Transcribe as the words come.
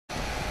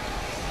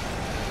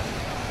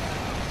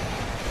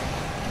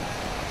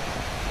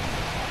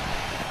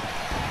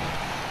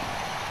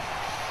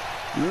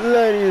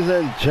Ladies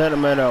and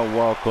gentlemen, and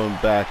welcome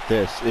back.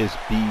 This is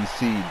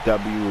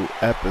BCW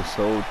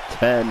episode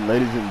 10,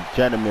 ladies and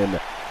gentlemen,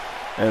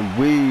 and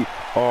we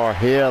are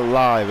here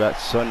live at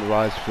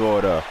Sunrise,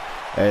 Florida.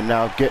 And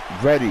now get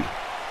ready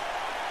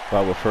for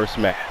our first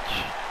match.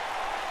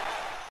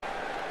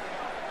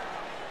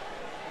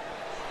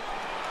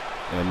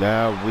 And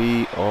now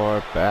we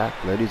are back,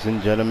 ladies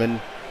and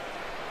gentlemen.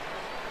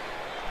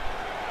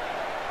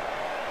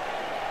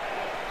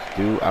 Let's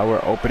do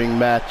our opening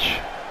match.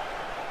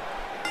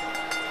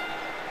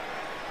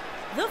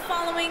 The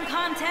following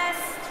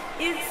contest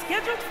is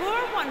scheduled for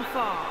one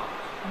fall.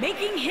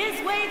 Making his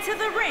way to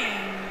the ring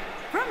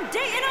from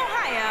Dayton,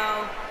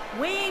 Ohio,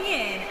 weighing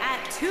in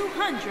at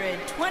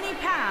 220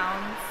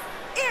 pounds,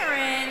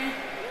 Aaron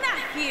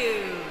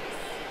Matthews.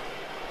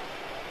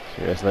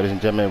 Yes, ladies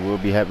and gentlemen, we'll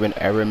be having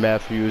Aaron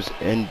Matthews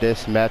in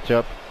this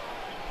matchup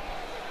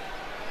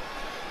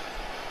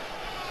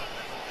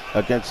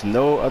against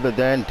no other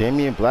than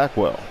Damian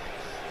Blackwell.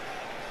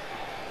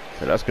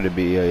 So that's going to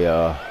be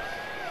a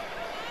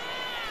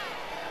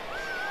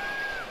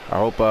I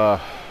hope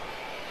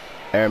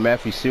Aaron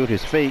Matthews sealed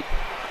his fate.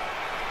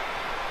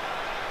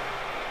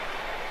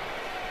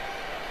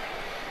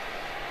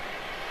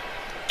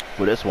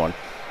 For this one.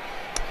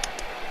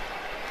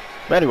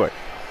 But anyway,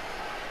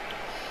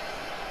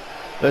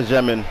 ladies and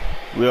gentlemen,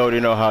 we already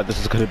know how this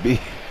is going to be.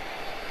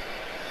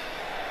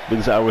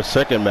 Because our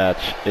second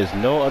match is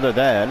no other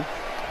than,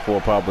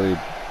 for probably,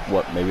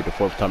 maybe the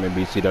fourth time in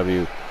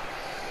BCW,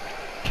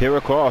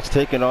 Kira Cross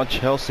taking on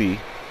Chelsea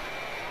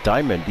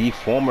Diamond, the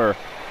former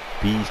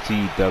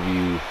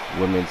BCW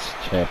Women's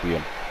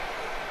Champion.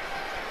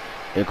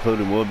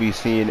 Including, we'll be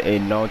seeing a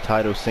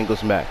non-title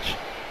singles match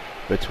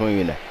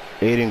between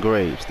Aiden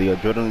Graves, the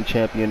Adrenaline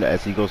Champion,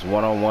 as he goes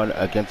one-on-one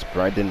against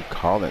Brandon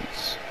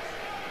Collins.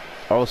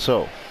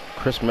 Also,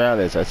 Chris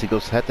Morales as he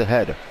goes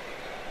head-to-head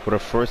for the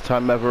first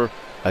time ever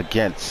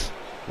against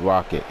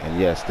Rocket. And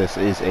yes, this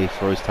is a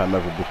first time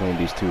ever between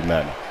these two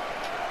men.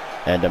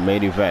 And the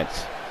main event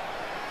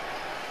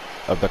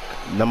of the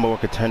 #1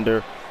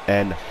 contender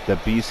and the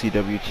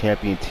BCW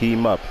champion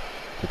team up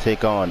to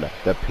take on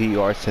the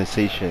PR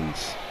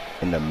Sensations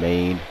in the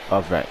main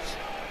event.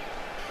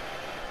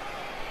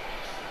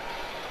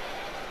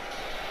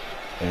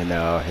 And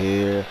now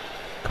here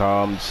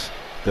comes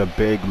the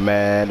big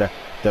man,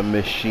 the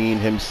machine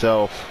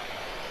himself,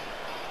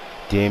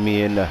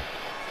 Damian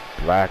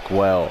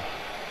Blackwell.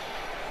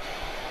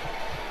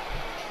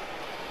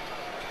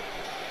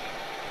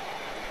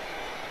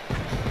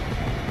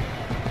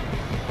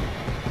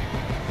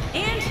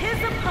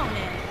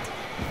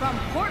 From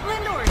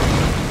Portland, Oregon,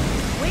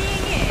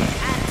 weighing in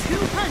at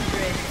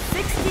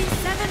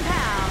 267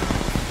 pounds,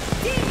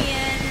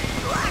 Damian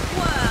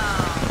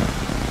Blackwell.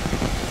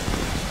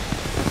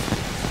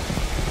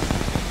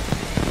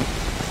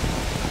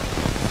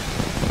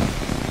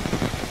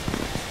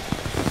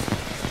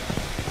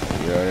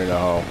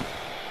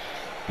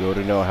 You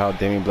already know how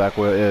Damian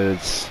Blackwell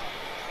is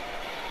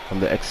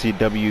from the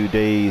XCW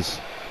days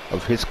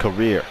of his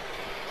career.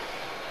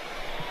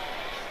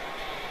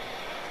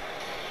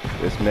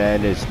 This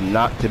man is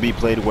not to be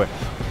played with.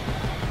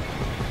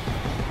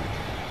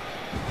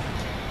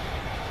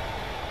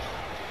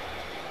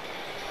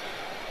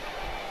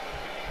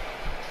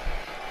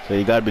 So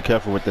you gotta be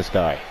careful with this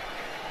guy.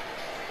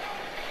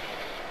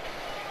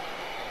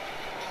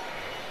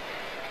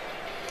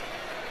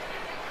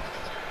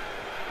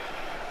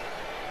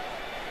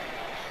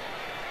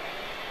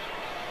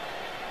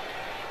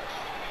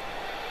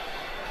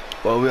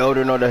 Well, we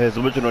already know that his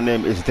original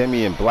name is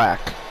Damian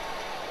Black.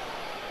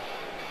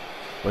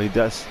 But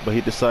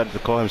he decided to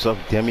call himself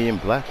Damian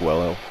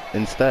Blackwell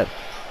instead.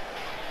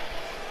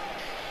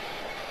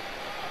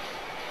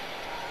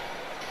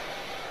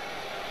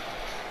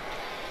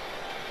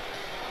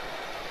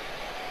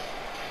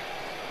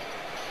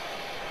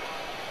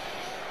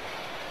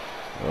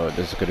 Oh,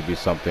 this is gonna be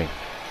something.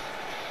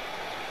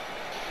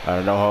 I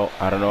don't know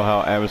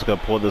how Aaron's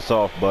gonna pull this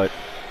off, but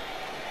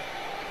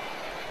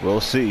we'll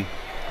see.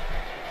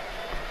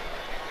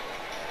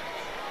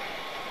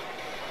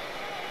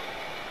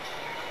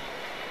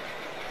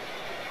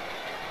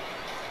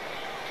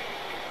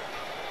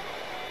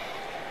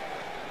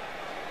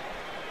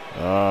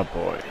 Oh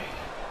boy.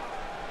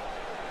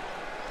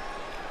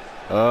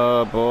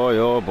 Oh boy,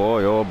 oh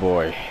boy, oh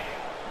boy.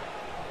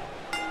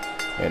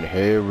 And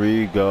here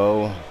we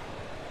go.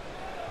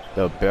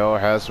 The bell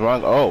has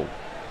rung. Oh,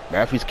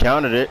 Matthews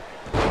counted it.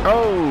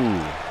 Oh!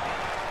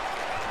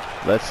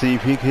 Let's see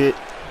if he hit.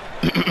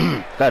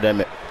 God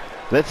damn it.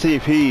 Let's see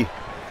if he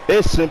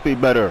is simply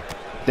better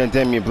than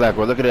Damian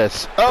Blackwell. Look at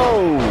this.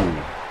 Oh!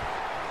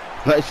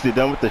 Nicely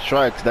done with the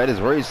strikes. That is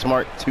very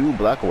smart too,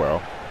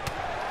 Blackwell.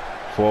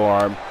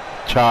 Forearm.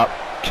 Chop,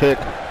 kick,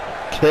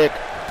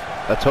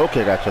 a toe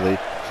kick actually,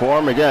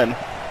 forearm again.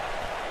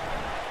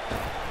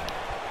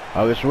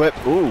 Irish whip,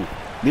 ooh,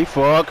 knee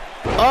frog.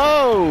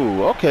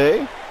 Oh,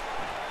 okay.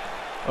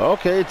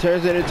 Okay,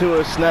 turns it into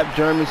a snap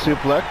German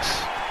suplex.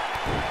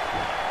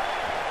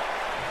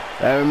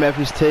 Aaron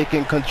Matthews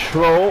taking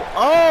control.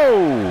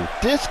 Oh!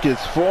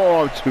 Discus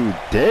form to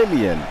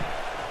Damien.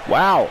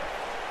 Wow.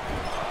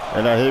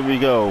 And now here we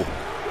go.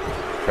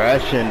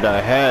 Crashing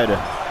the head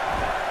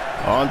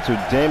onto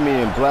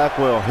Damian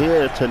Blackwell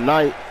here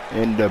tonight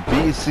in the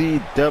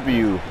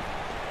BCW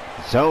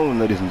zone,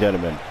 ladies and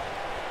gentlemen.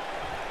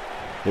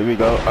 Here we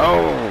go.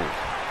 Oh!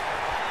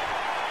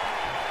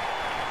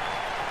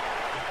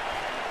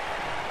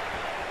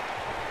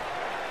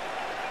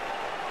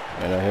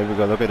 And here we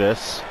go. Look at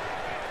this.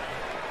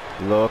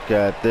 Look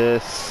at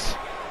this.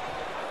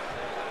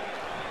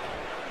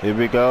 Here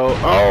we go.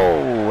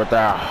 Oh, with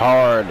that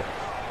hard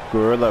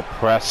gorilla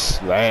press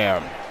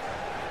slam.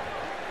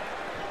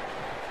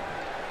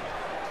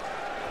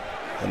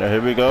 And now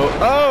here we go.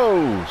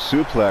 Oh,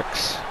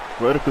 suplex.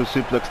 Vertical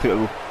suplex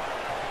to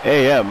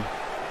AM.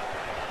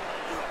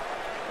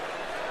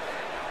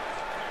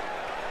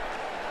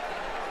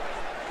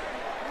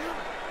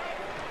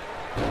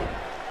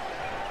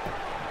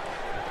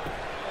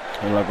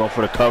 And I go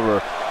for the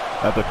cover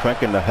after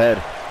cranking the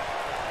head.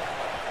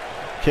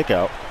 Kick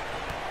out.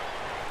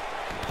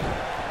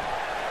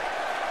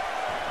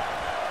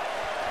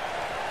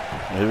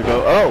 And here we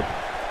go. Oh!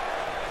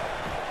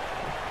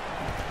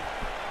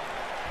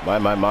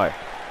 My.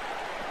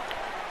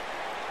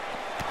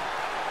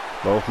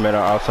 Both men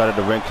are outside of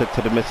the ring. Click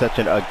to the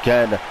midsection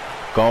again.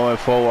 Going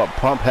for a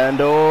pump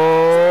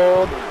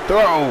handle.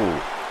 Throw!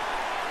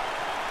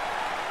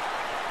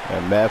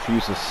 And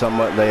Matthews is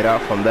somewhat laid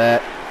out from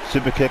that.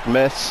 Super kick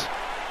miss.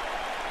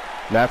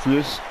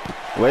 Matthews.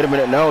 Wait a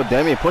minute. No,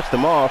 Damien puts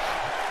them off.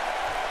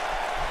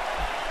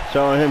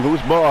 Showing him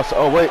who's boss.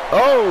 Oh, wait.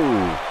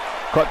 Oh!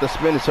 Caught the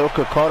spin.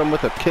 Soka caught him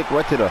with a kick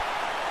right to the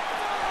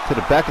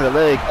back of the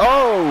leg.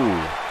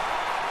 Oh!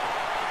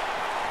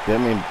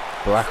 Damien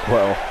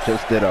Blackwell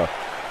just did a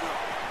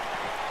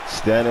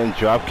standing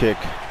drop kick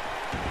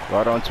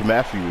right onto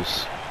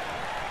Matthews.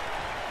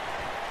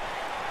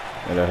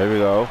 And here we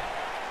go.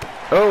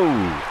 Oh!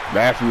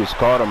 Matthews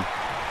caught him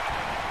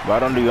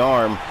right on the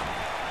arm.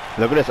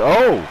 Look at this.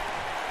 Oh!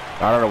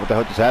 I don't know what the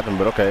hell just happened,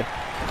 but okay.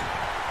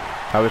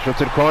 I was to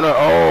the corner.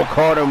 Oh,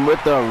 caught him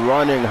with the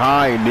running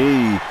high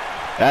knee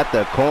at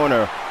the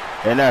corner.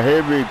 And now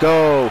here we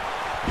go.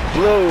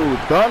 Blue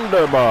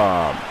Thunder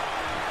Bomb.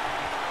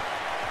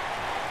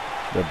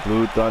 The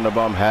Blue Thunder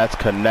Bomb has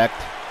connect.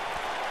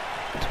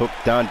 Took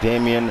down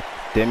Damien.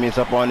 Damien's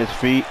up on his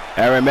feet.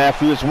 Aaron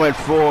Matthews went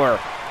for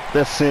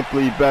the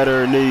Simply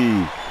Better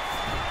knee.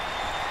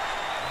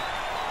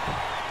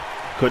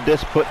 Could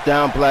this put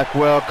down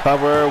Blackwell?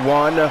 Cover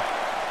 1,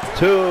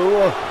 2.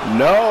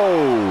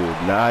 No,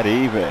 not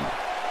even.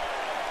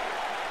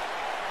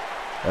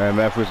 Aaron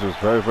Matthews was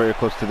very, very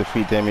close to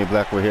defeat Damian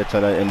Blackwell here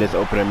tonight in this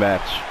opening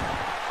match.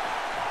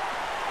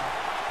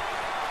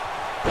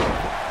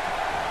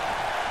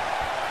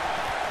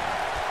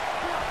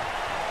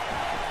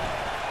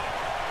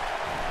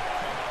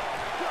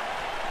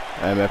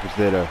 Aaron Matthews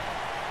did a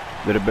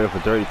little bit of a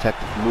dirty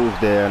tactical move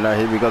there. Now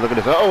here we go. Look at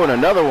this. Oh, and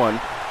another one.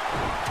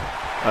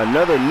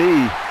 Another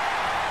knee.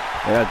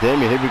 And now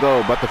Damien, here we go.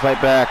 About to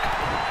fight back.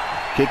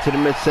 Kick to the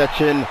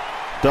midsection.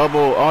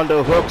 Double on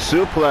the hook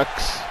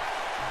suplex.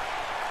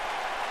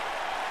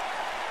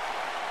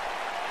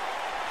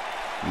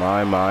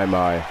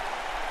 My.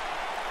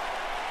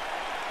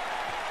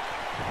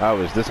 How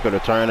is this going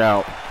to turn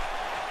out?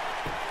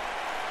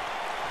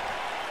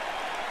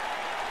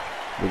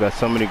 We got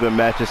so many good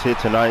matches here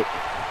tonight.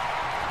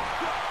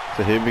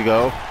 So here we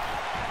go.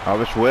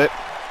 Irish whip.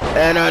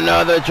 And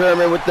another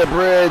German with the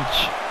bridge.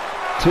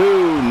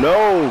 2.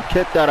 No.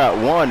 Kicked out at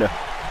 1.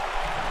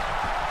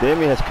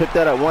 Damien has kicked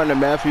out at 1 and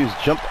Matthews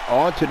jumped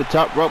onto the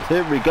top rope.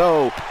 Here we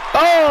go.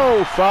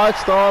 Oh!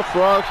 5-star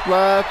frog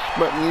splash.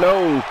 But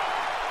no.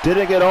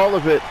 Didn't get all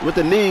of it with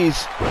the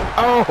knees.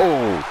 Oh!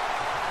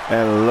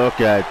 And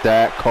look at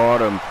that.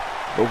 Caught him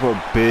over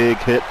a big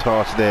hip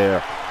toss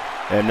there.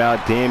 And now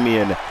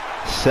Damien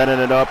setting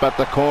it up at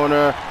the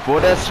corner for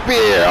the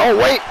spear. Oh,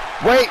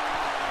 wait.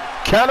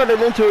 Counted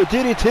it into a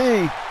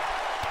DDT.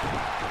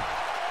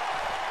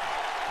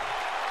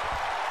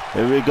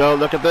 Here we go.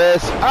 Look at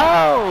this.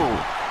 Oh!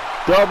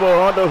 Double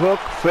underhook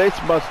face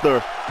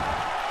buster.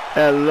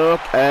 And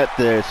look at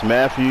this.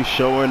 Matthews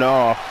showing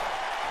off.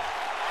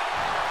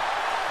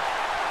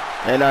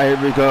 And now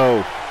here we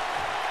go.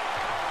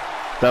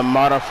 The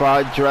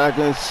modified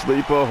Dragon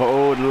sleeper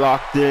hold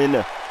locked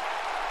in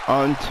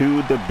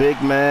onto the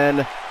big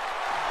man.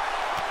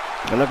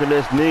 And look at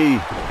this knee.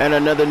 And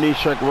another knee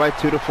strike right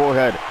to the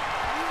forehead.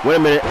 Wait a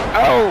minute.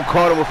 Oh,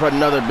 caught him with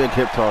another big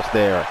hip toss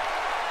there.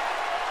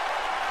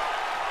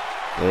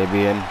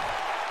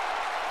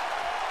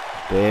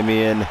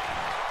 Damien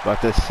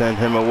about to send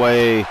him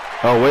away.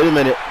 Oh, wait a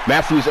minute.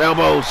 Matthews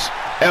elbows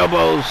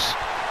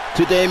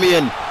to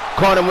Damien.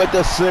 Caught him with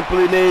the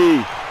Simply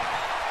knee.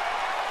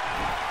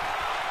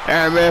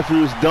 Aaron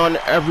Matthews done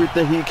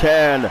everything he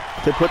can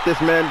to put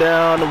this man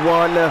down.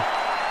 1,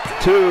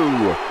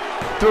 2,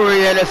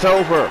 3, and it's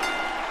over.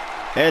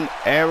 And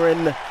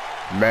Aaron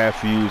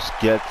Matthews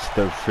gets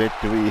the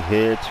victory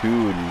here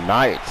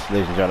tonight,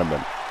 ladies and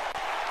gentlemen.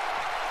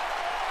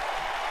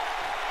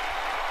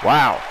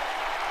 Wow.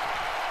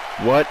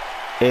 What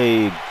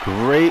a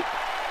great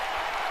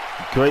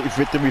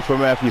victory for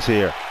Matthews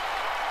here.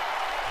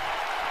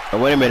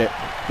 And wait a minute.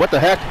 What the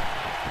heck?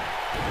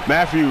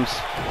 Matthews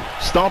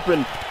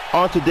stomping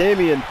onto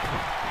Damian.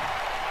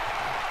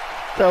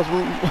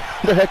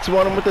 The heck's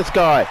wrong with this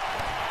guy?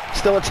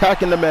 Still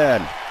attacking the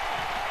man.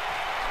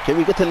 Can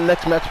we get to the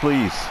next match,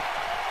 please?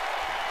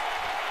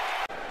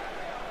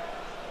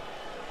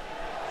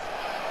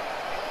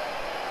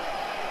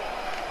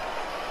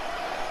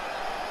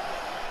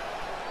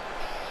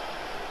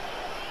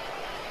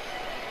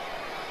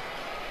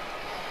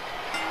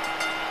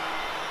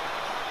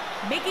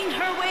 Making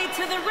her way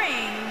to the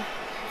ring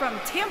from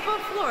Tampa,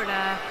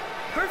 Florida,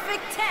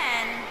 Perfect 10,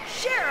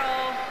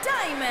 Cheryl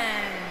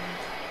Diamond.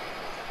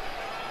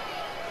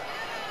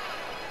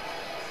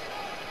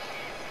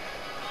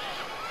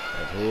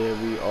 And here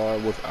we are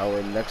with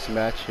our next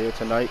match here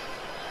tonight.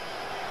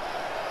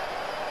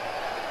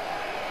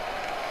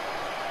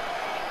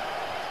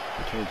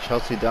 Between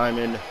Chelsea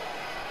Diamond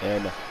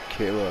and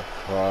Kira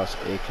Cross,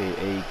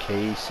 aka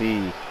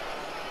KC.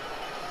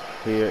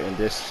 Here in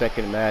this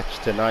second match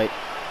tonight.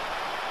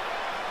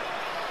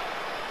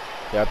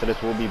 After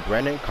this will be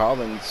Brendan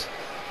Collins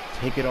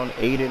taking on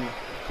Aiden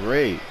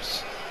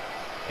Graves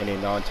in a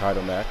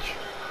non-title match.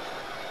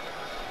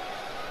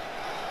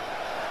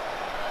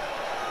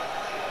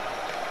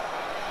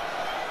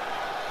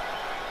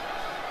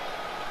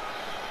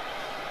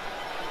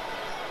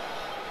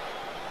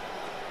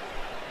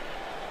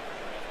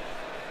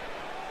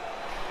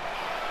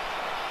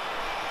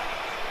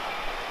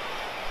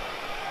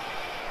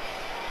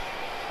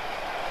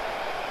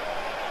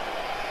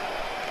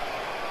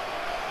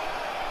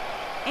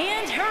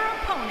 And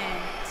her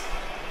opponent,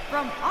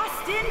 from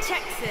Austin,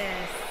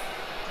 Texas,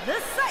 the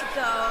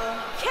Psycho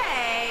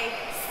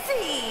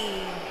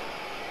KC.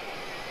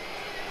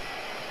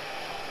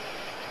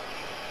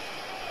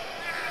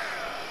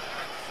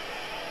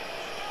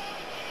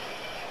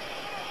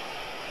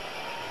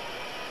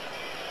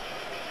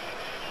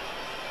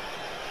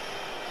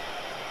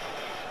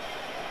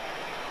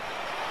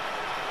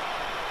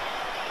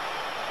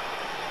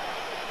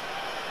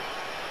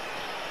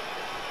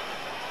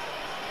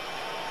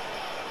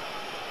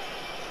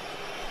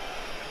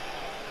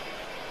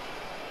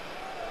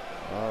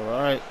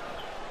 Alright.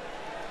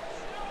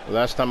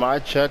 Last time I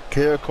checked,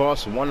 Kira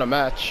Cross won a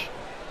match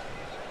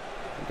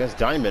against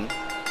Diamond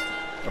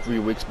a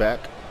few weeks back.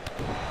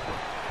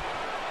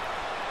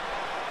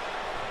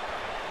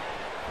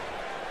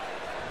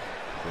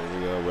 Here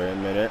we go, wait a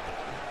minute.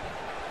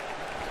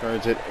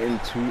 Turns it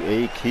into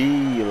a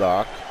key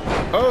lock.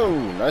 Oh,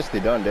 nicely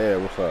done there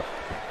with a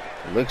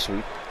leg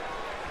sweep.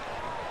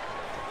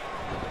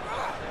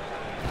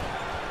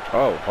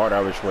 Oh, hard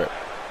Irish whip.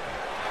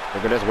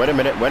 Look at this. Wait a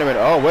minute.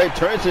 Oh, wait.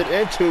 Turns it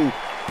into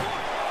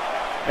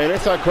an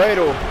inside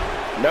cradle.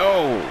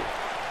 No.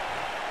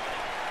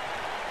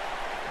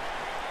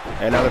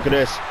 And now look at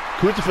this.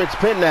 Crucifix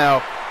pin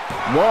now.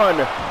 One.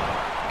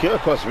 Kira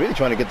Cross really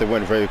trying to get the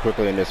win very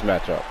quickly in this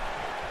matchup.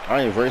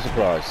 I am very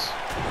surprised.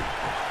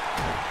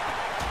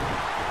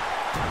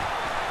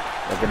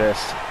 Look at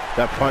this.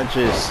 The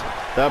punches.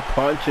 The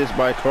punches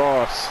by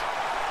Cross.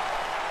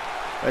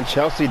 And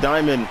Chelsea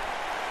Diamond.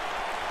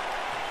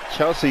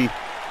 Chelsea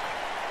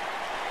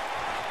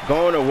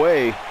going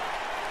away.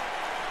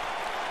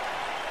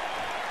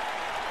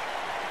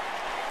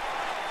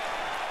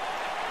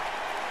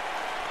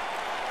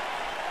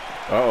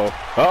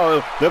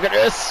 Uh-oh, look at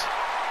this.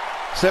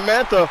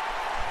 Samantha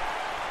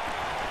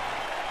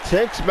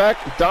takes back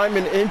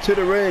Diamond into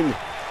the ring.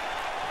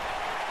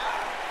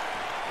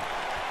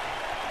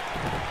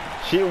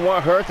 She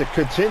wants her to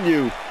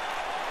continue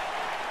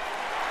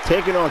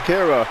taking on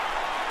Kira.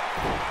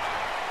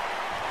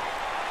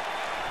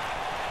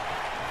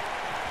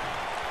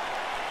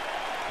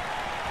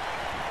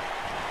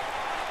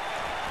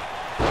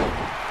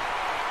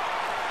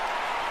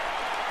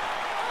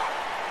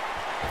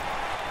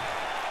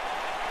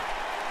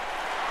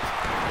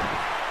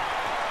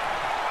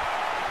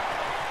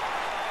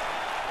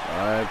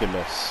 My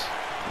goodness.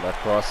 That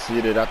Cross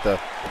seated at the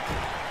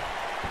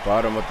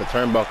bottom of the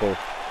turnbuckle.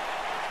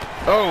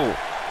 Oh!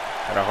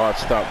 And a hard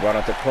stop right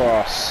onto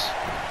Cross.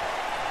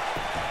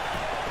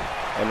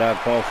 And now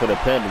going for the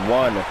pin.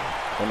 One.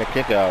 And the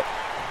kick out.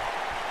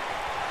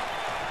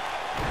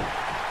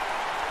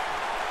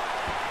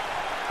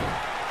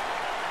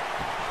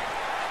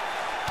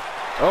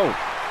 Oh!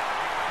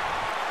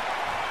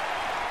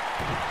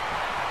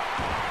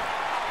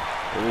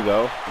 Here we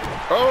go.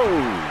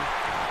 Oh!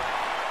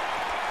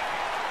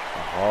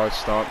 Hard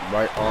stomp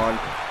right on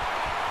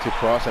to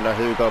Cross, and now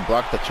here we go,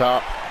 block the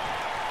chop.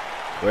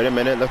 Wait a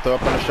minute, lift her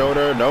up on the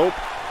shoulder, nope.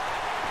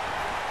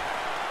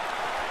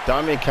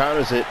 Diamond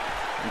counters it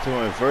into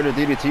an inverted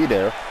DDT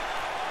there.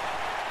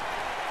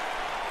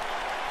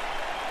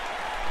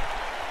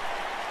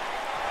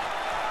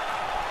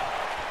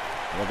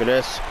 Look at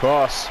this,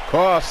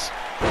 Cross,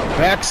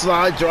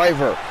 backslide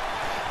driver.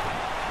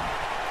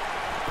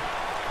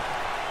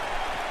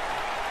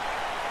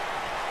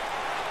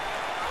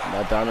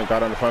 Now Diamond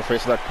got on the front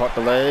face, like caught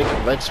the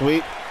leg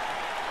sweep.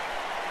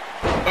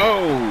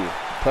 Oh!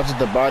 Touches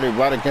the body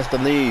right against the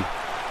knee.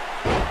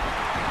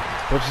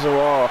 Pushes her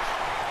off.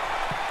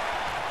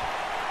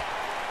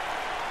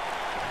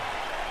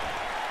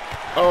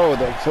 Oh,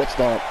 the foot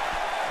stomp.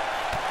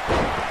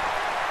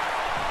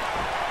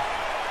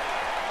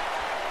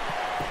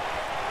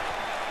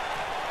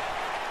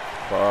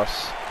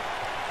 Cross.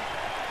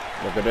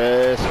 Look at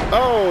this.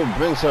 Oh,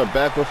 brings her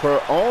back with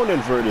her own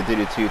inverted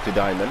DDT to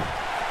Diamond.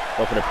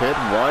 Go for the pin.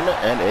 1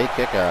 and a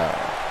kick out.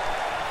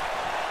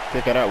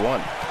 Kick out at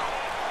 1.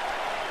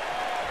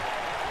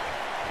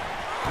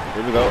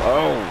 Here we go.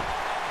 Oh.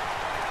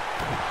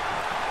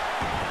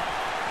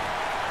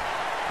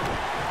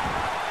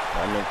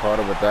 Diamond caught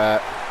her with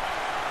that.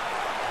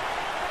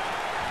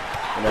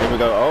 And then here we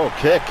go. Oh,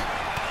 kick.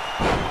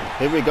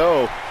 Here we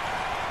go.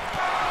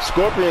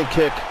 Scorpion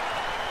kick.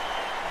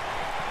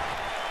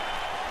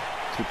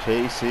 To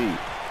KC.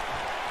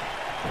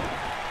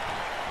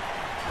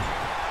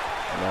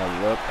 Now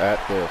look at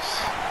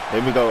this.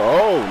 Here we go.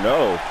 Oh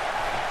no.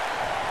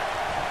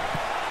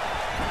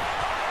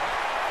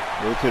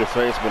 Move to the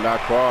face, but not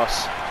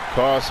cross.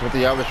 Cross with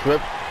the Irish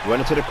whip.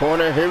 Went into the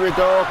corner. Here we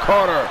go.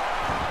 Carter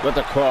with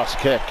the cross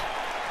kick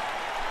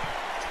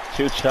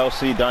to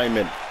Chelsea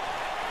Diamond.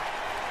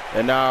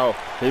 And now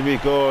here we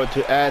go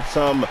to add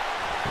some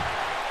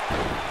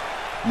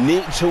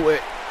meat to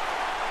it.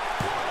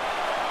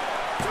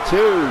 2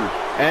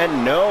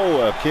 and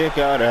no, a kick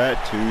out at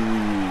 2.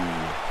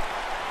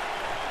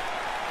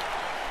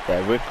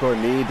 That ripcord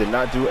knee did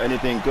not do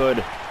anything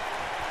good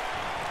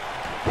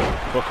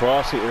for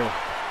Cross here.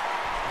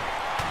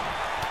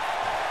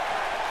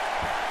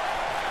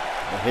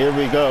 And here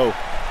we go.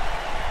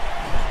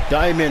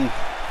 Diamond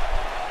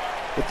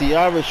with the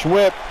Irish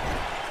whip.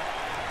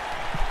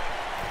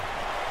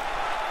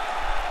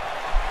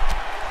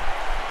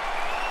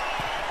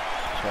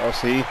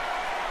 Chelsea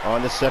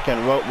on the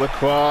second rope with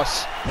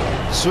Cross.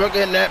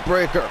 Swinging net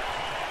breaker.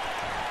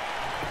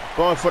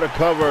 Going for the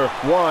cover.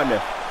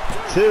 1,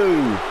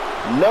 2,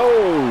 no.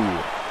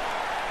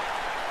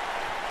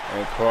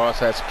 And Cross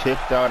has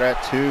kicked out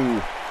at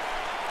 2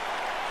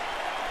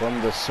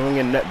 from the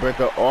swinging net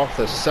breaker off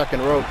the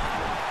second rope.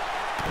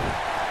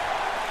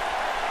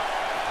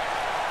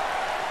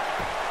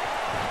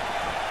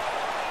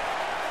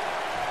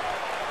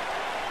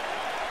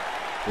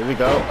 Here we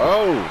go.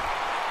 Oh.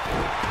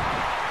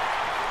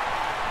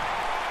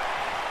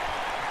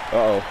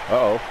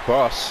 Uh-oh,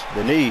 Cross,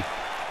 the knee.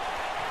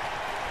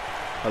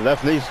 Her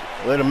left knee's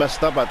a little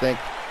messed up, I think.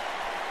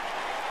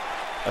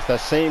 That's that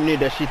same knee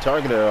that she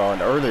targeted her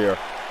on earlier.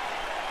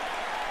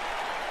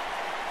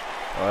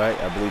 Alright,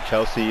 I believe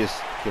Chelsea is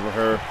giving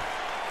her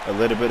a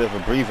little bit of a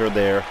breather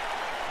there.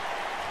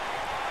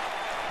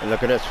 And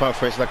look at this, front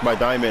face like by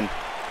Diamond.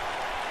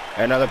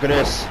 And now look at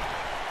this.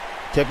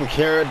 Taking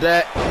care of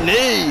that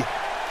knee.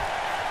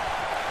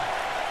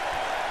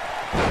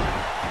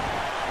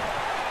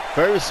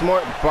 Very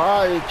smart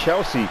by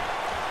Chelsea.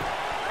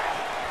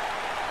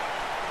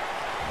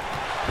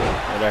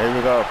 And now here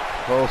we go.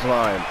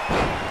 Clothesline.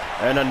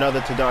 And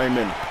another to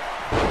Diamond.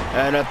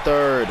 And a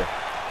third.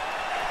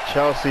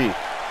 Chelsea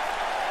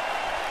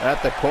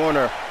at the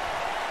corner.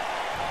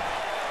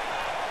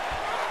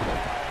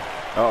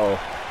 Uh-oh.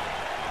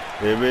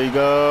 Here we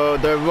go.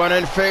 The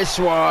running face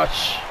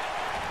wash.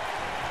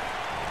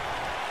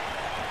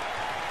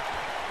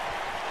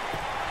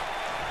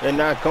 And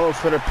not going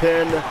for the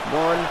pin.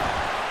 1.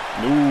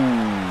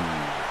 Ooh.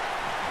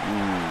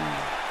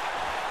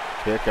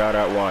 Kick out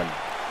at 1.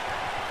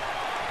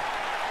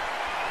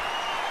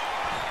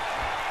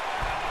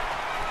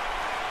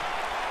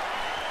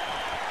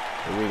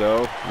 Here we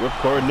go.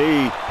 Ripcord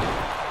knee.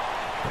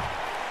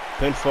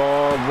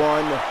 Pinfall.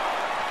 1,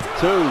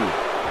 2.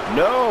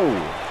 No.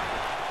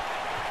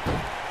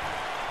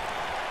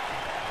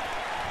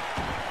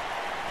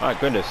 My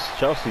goodness.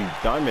 Chelsea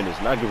Diamond is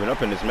not giving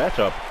up in this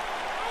matchup.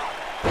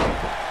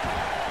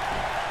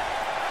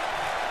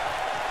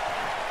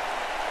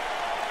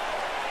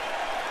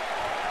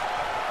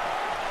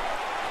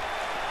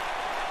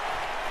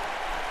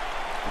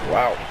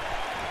 Wow.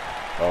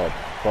 Oh,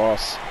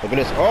 Cross. Look at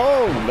this.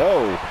 Oh,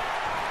 no.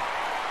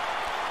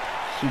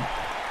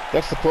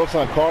 That's the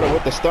clothesline Carter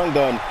with the stun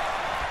gun.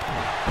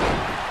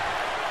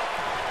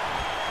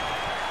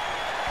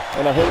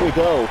 And now here we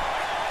go.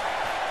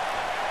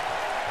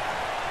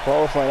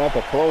 Clothesline at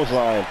the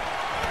clothesline.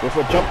 With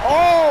a jump.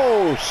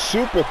 Oh,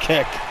 super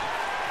kick.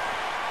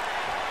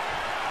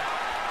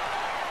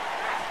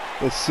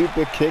 The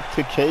super kick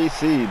to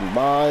KC.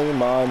 My.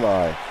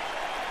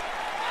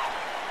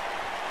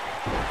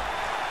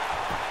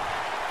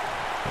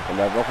 And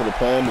now go for the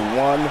pin.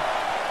 1,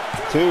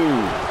 2.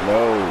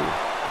 No.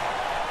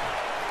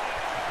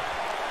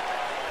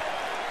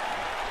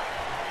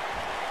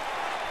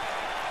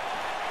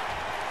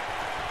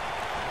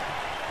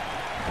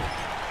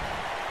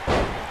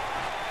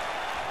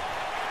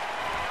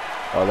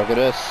 Oh, look at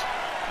this.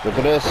 Look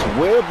at this.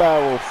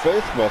 Wheelbarrow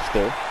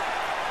facebuster.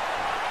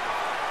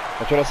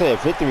 Or should I say a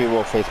victory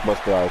roll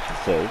facebuster, I should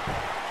say.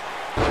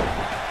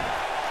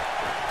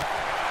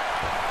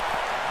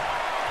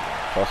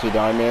 Chelsea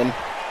Diamond.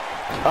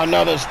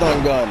 Another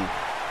stun gun.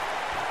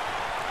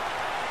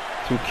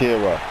 to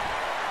Kira.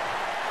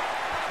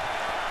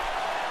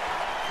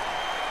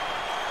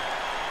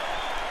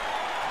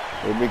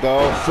 Here we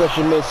go.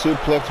 Fisherman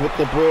suplex with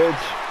the bridge.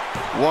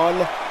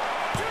 1,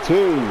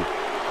 2.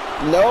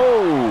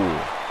 No!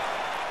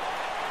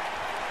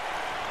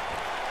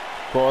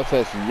 Cross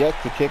has yet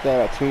to kick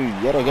out at 2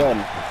 yet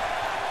again.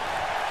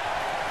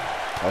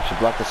 I should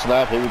block the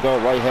slap. Here we go.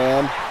 Right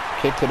hand.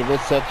 Kick to the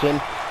midsection.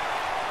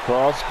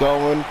 Cross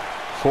going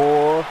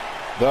for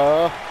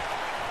the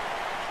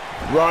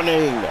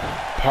running.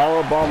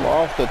 Powerbomb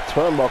off the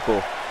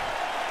turnbuckle.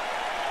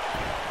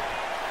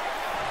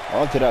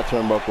 Onto that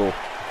turnbuckle.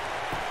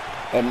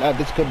 And now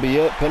this could be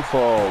it.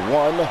 Pinfall.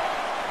 1,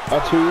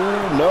 2.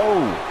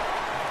 No.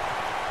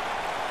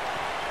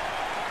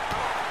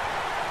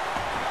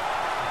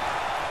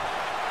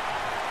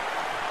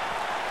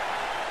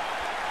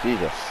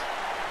 Jesus.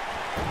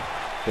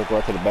 Kick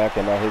right to the back,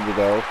 and now here we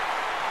go.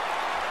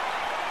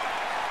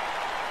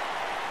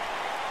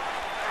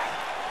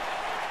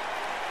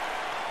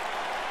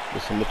 The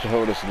submission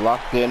hold is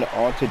locked in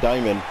onto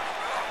Diamond.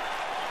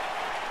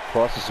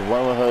 Cross is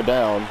wearing her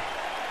down.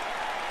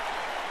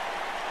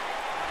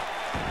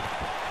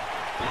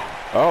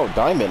 Oh,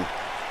 Diamond.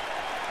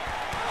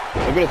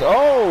 Look at this.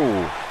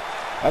 Oh!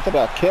 After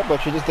that kick,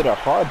 but she just did a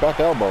hard back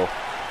elbow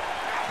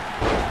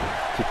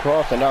to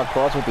Cross, and now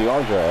Cross with the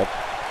arm drag.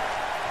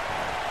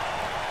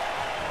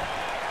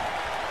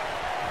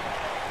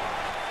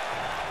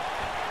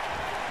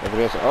 Look at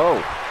this.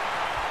 Oh!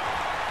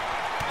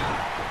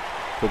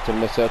 Put to the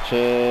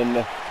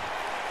midsection.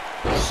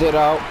 Sit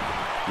out.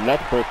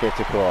 Neckbreaker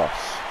to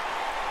Cross.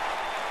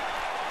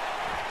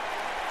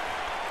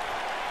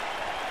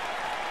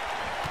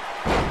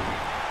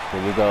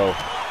 Here we go.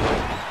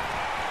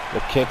 The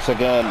kicks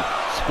again.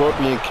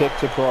 Scorpion kick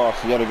to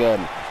Cross yet again.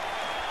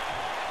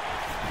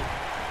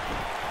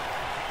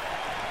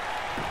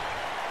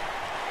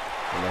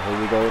 And then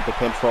here we go with the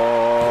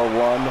pinfall.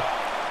 1,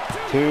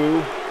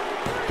 2,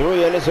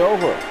 3, and it's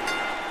over.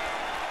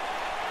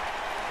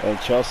 And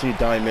Chelsea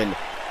Diamond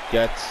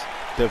gets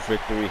the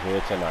victory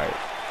here tonight.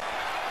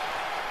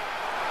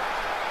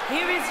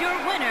 Here is your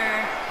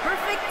winner,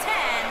 Perfect 10,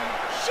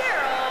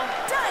 Cheryl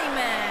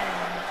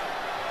Diamond.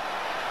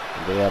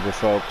 And there you have it,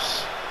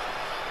 folks.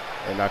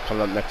 And now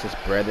coming up next is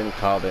Brandon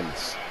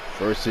Collins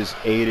versus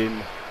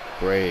Aiden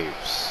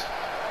Graves.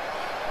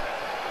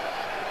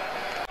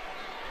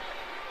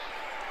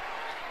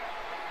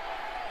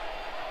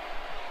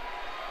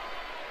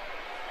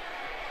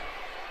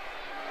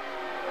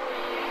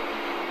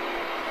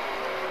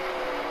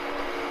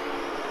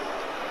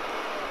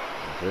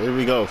 Here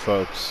we go,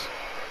 folks.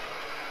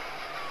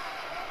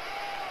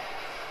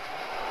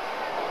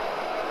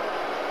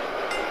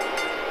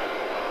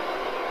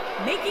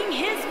 Making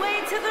his way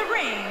to the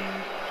ring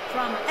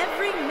from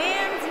every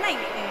man's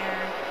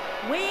nightmare,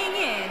 weighing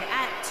in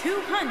at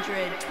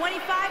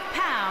 225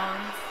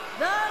 pounds,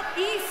 the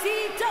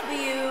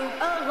BCW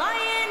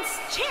Alliance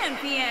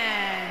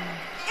Champion,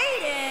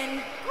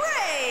 Aiden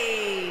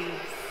Graves,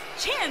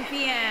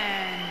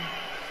 Champion.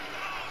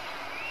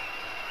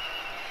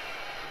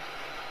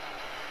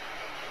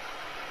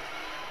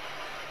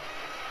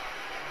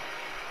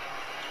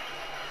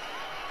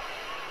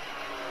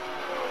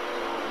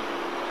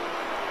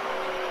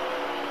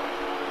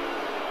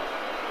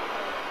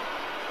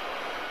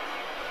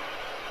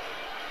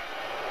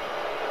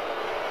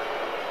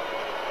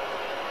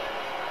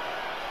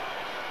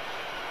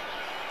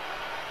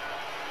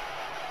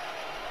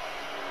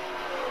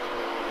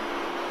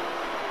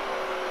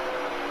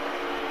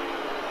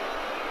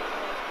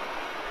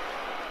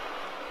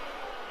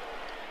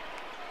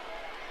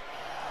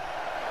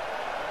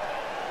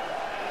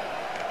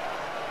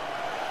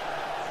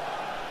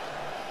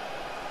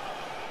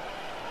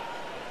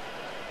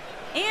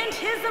 And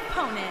his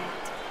opponent,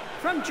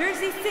 from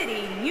Jersey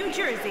City, New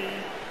Jersey,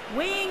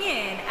 weighing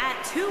in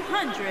at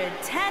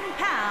 210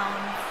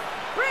 pounds,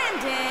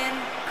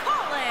 Brandon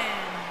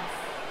Collins.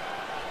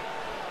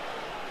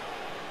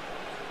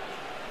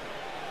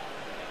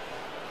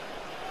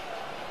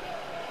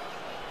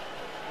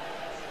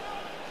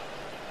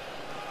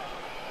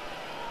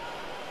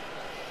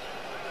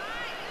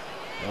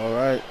 All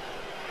right.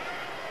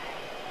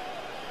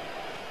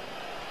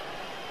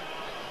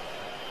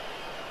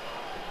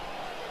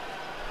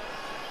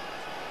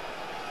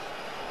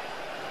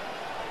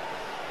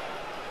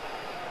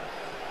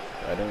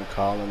 Brandon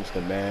Collins,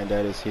 the man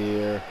that is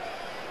here.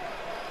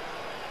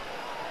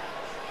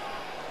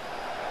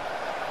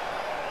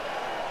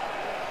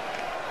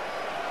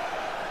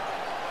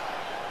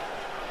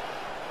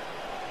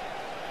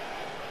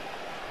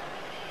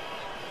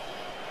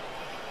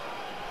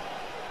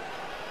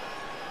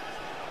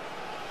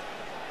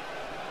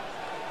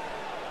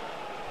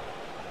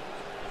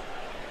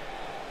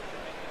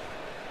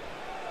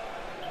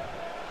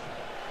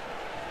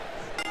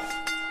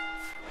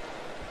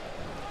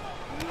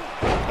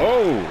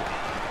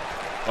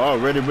 Oh!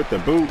 Already with the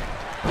boot.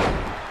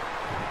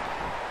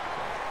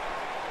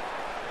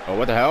 Oh,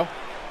 what the hell?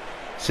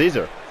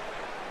 Caesar.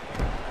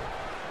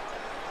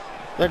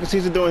 What is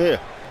Caesar doing here?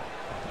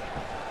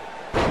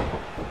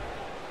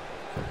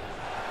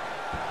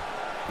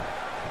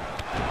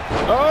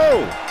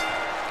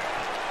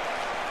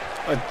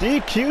 A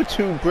DQ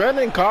to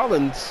Brandon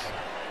Collins.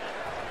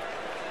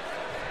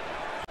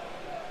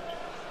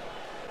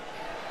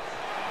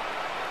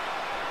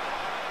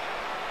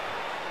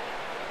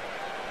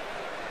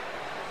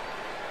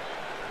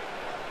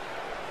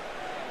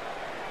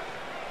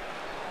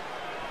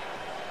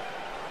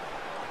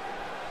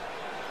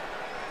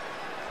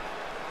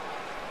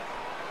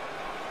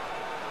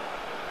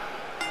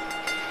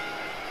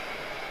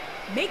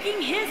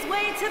 Making his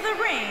way to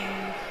the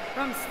ring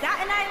from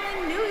Staten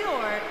Island, New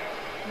York,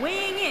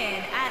 weighing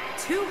in at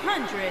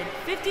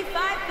 255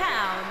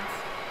 pounds,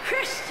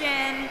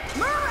 Christian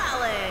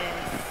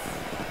Morales.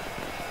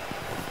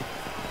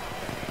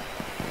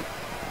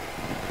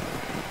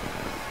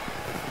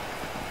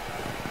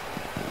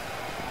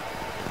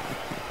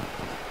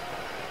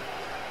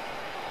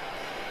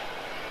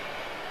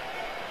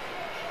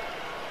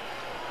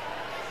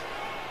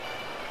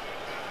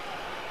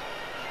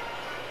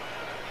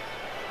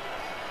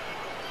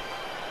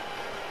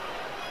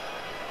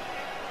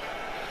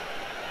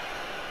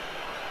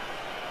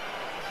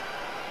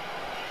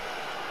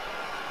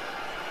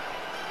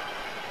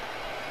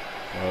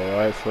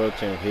 Alright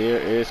folks, and here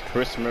is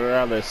Chris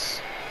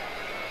Morales.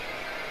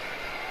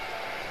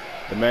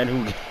 The man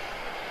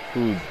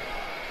who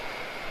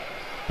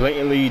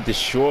blatantly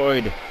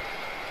destroyed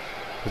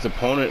his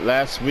opponent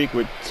last week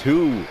with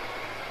 2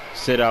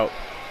 sit-out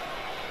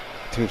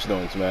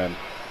tombstones, man.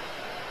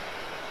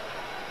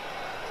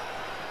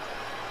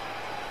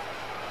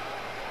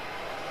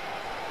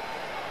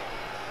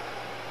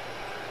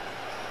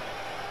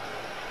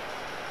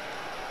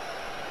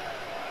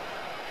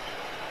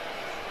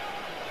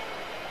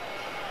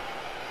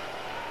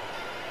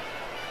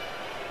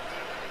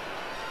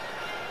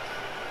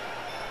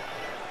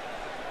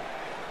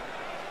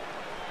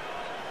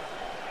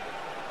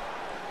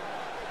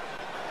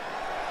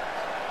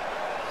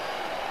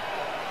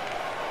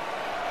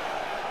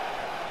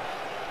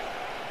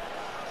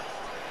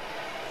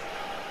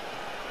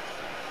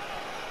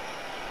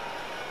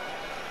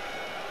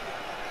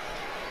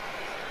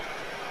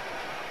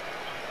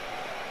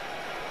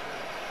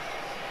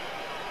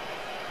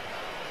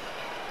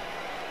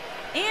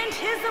 And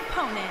his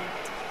opponent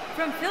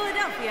from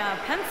Philadelphia,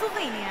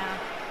 Pennsylvania,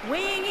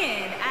 weighing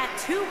in at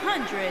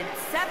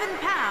 207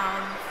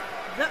 pounds,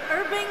 the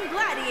Urban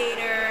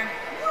Gladiator,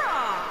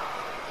 Rock.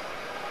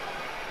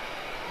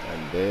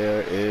 And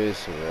there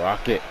is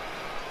Rocket.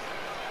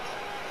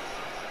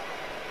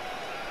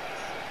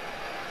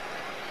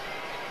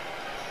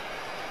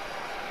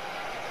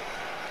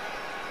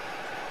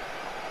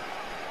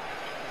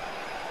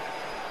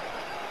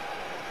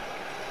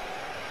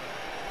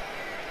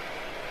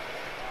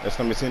 Last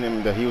time we seen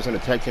him, that he was in a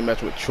tag team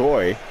match with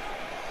Troy.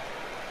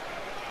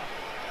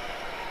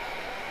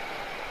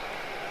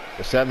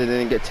 But sadly they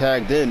didn't get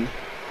tagged in.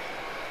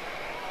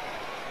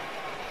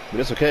 But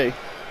that's okay.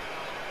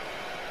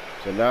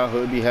 So now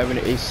he'll be having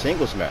a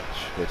singles match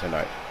here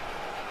tonight.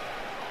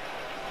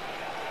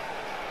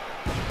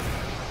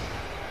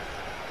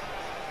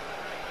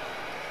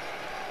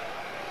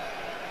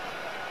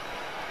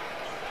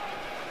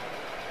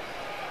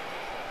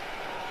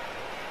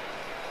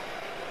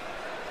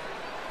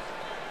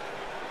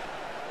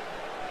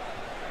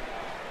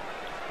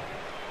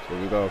 Here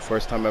we go,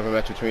 first time ever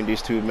match between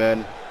these two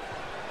men.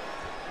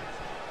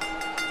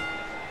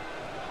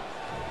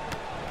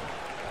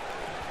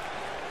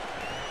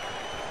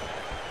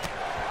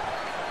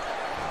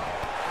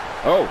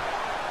 Oh!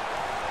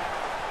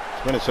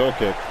 Spinning soul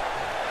kick.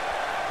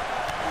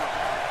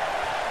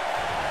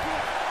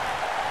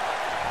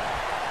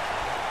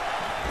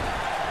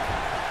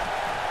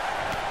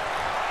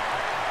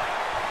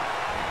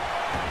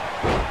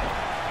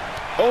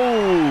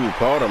 Oh!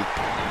 Caught him.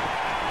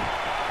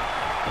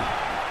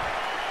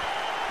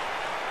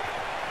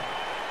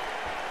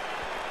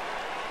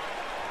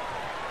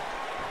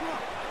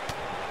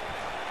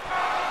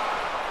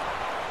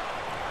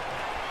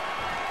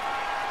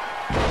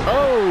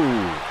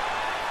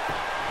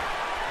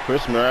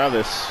 Chris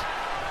Morales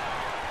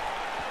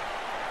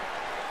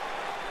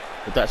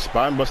with that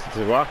spine buster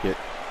to Rocket.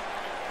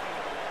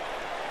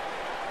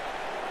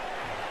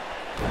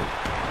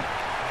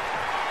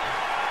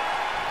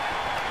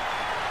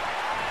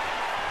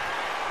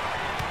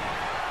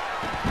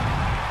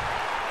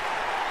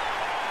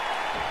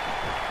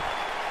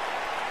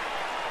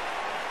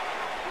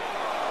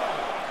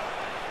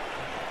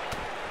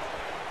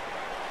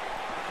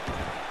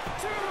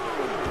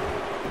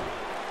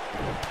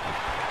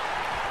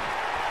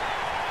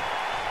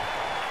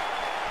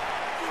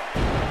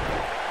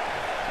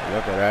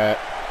 Look at that.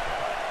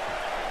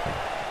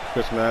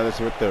 Chris Morales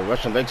with the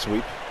Russian leg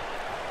sweep.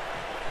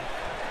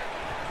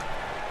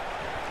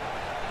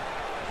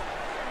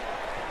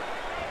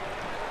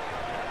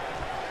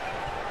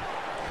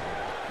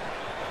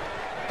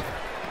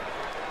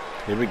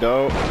 Here we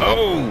go.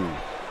 Oh!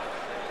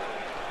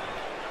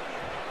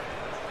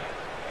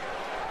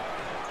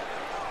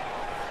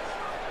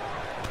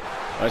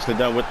 Nicely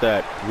done with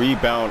that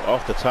rebound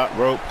off the top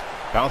rope,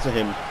 bouncing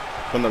him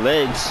from the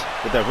legs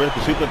with that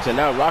vertical suplex, and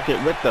now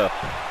Rocket with the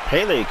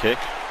Pele kick.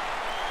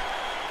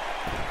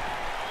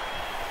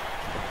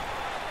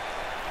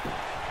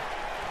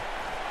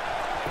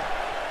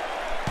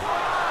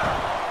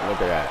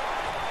 Look at that.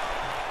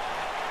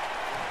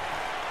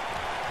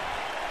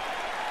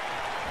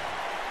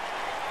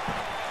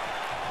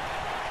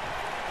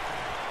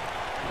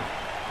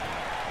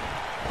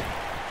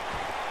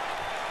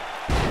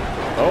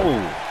 Oh,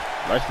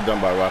 nicely done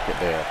by Rocket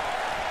there.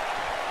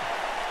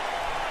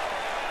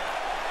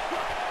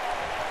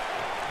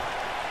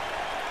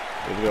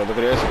 Here we go, look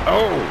at this.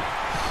 Oh!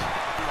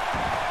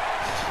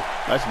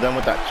 Nicely done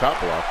with that chop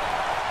block.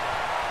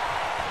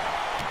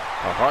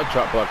 A hard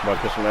chop block by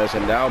Chris Ramirez,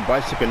 and now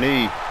bicycle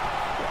knee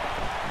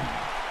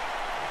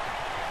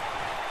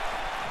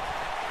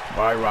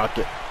by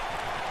Rocket.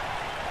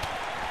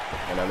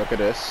 And now look at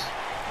this.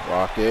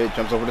 Rocket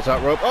jumps over the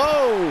top rope.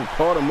 Oh!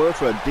 Caught him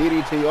with a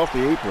DDT off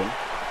the apron.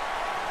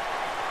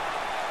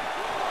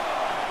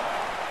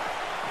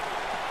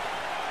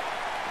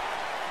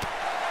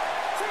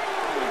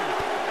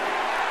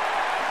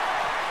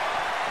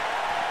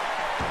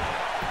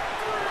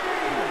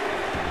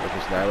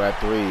 Now we're at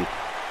 3.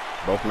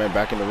 Both men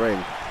back in the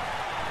ring.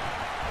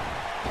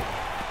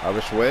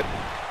 Irish whip.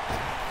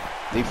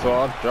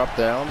 Leapfrog. Drop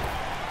down.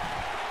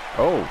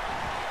 Oh.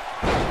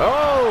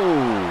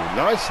 Oh!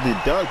 Nicely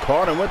done.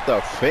 Caught him with the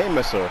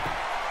famouser.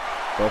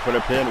 Going for the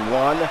pin.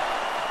 1,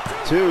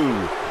 2.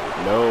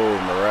 No.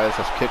 Morales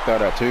has kicked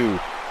out at 2.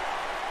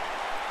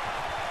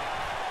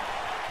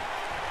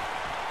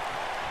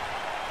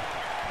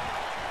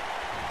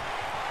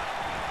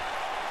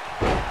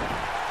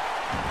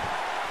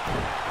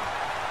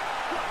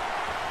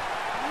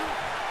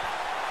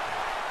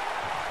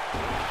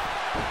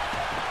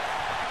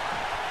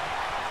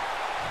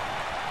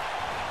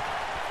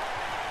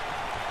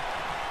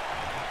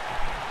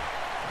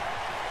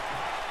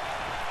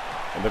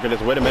 Look at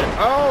this, wait a minute.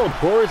 Oh,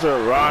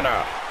 Poison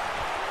Rana.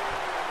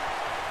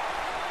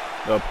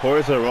 The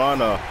Poison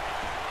Rana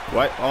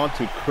right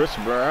onto Chris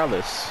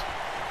Morales.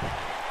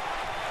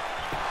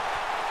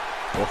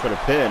 Go for the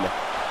pin.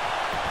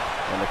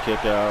 And the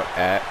kick out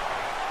at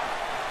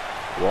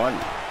 1.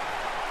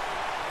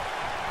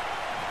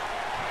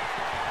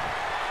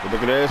 But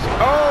look at this.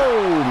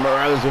 Oh,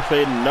 Morales will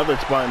fade another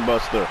spine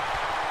buster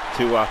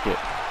to Rocket.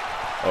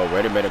 Oh,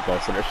 wait a minute,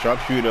 going for the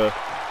sharpshooter.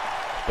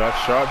 That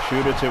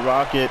sharpshooter to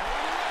Rocket.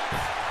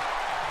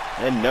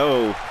 And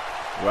no,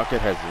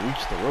 Rocket has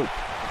reached the rope.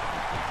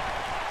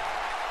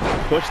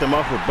 Pushed him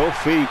off with both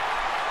feet.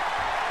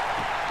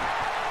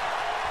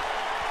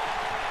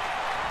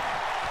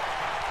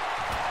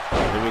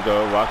 Here we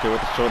go, Rocket with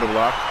the shoulder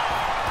block.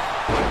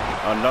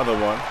 Another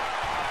one.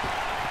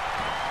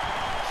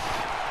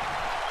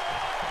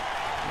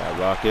 Now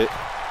Rocket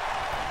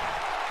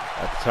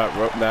at the top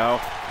rope now.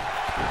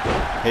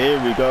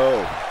 Here we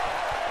go.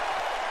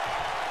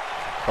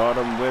 Caught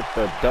him with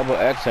the double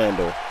X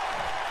handle.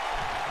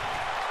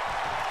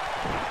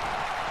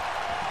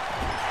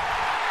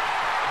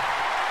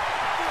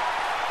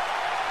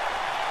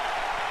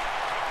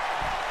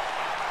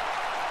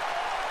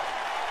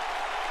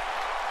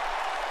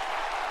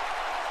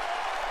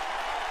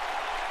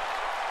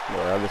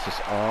 Morales is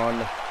on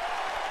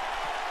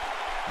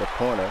the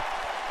corner.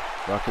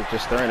 Rocket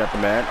just staring at the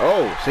man.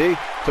 Oh, see?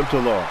 Took too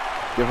long.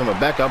 Give him a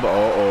back elbow.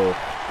 Uh-oh.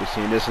 We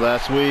seen this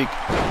last week.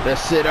 The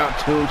sit-out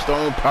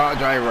tombstone power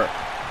driver.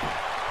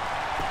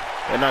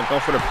 They're not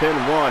going for the pin.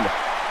 1,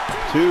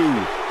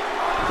 2,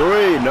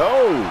 3.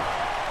 No.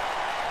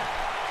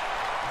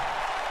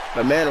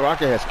 The man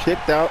Rocket has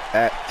kicked out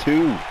at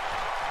 2.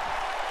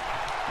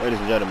 Ladies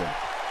and gentlemen.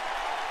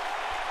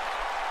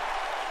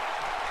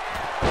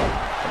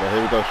 And then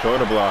here we go.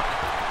 Shoulder block.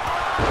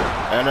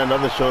 And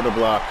another shoulder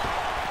block.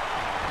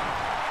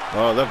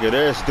 Oh, look at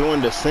this.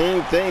 Doing the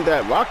same thing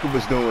that Rocket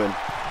was doing.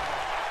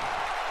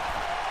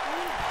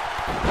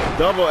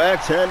 Double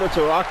X handle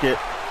to Rocket.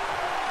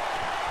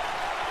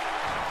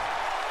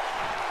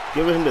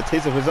 Giving him the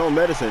taste of his own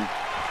medicine.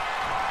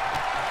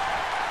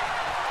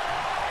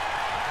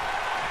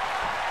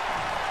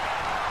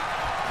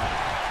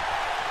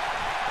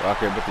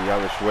 Rocket with the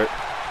Irish whip.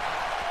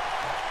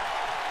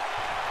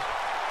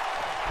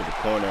 To the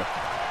corner.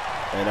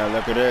 And now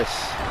look at this.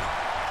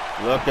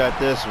 Look at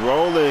this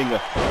rolling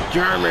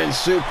German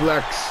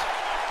suplex.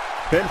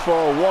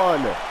 Pinfall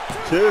 1,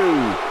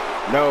 2.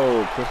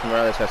 No, Chris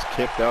Morales has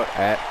kicked out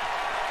at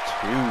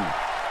 2.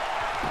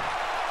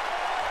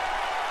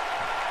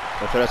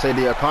 Or should I say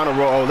the O'Connor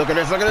roll? Oh, look at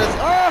this, look at this.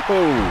 Oh!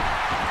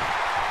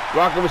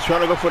 Rocket was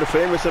trying to go for the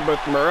famous, but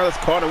Morales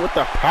caught him with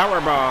the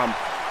power bomb.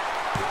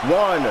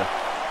 1,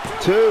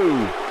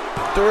 2,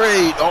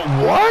 3. Oh,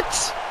 what?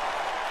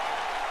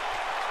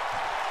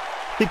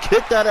 He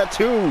kicked out at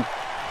 2.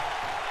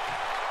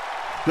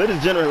 Ladies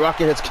and gentlemen,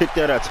 Rocket has kicked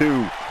out at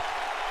 2.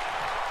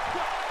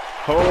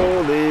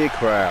 Holy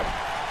crap.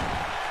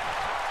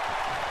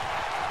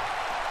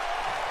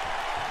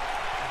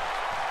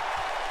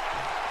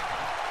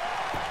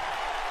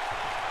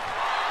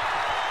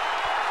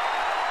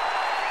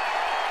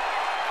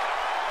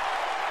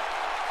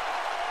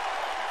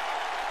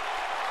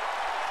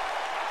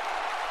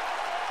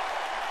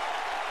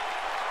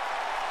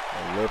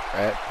 And look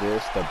at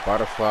this, the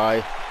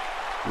butterfly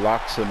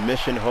lock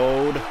submission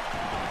hold.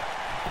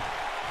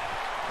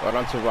 Right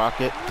onto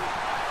Rocket.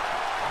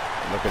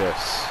 Look at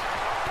this.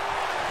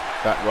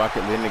 Got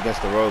Rocket leaning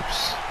against the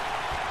ropes.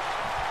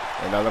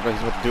 And now look like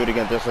he's about to do it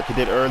again, just like he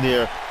did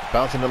earlier.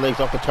 Bouncing the legs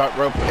off the top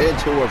rope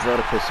into a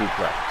vertical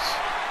suplex.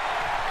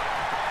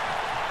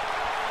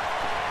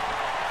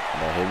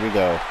 Now here we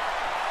go.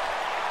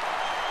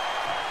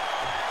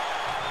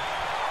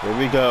 Here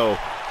we go.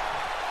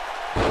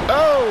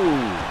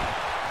 Oh!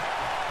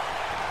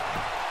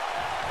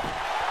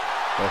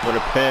 Going for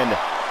the pin.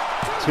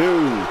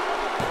 2,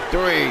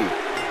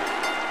 3.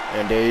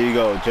 And there you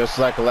go. Just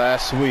like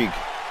last week,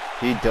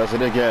 he does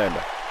it again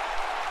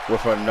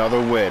with another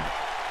win.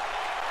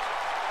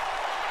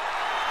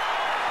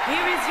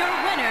 Here is your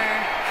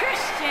winner,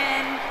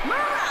 Christian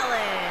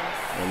Morales.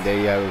 And there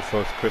you have it,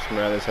 folks. Chris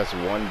Morales has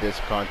won this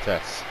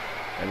contest.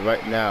 And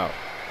right now,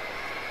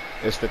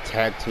 it's the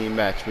tag team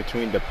match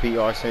between the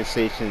PR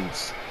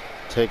Sensations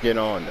taking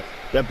on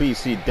the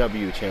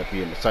BCW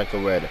champion,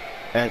 Psycho Red,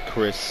 and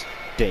Chris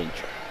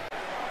Danger.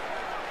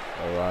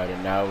 Alright,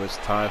 and now it's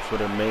time for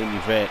the main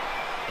event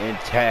in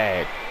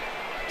tag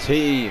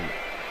team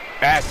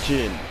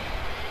action.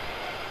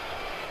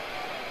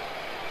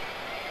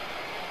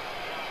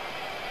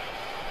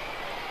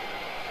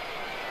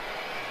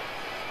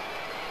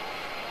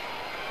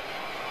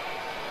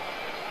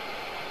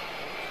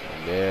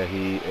 And there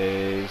he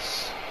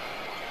is.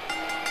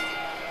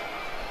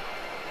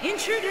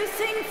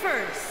 Introducing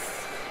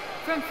first,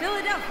 from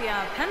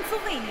Philadelphia,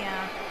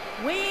 Pennsylvania,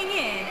 weighing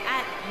in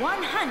at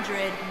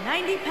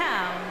 190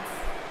 pounds,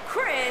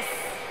 Chris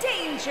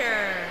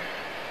Danger.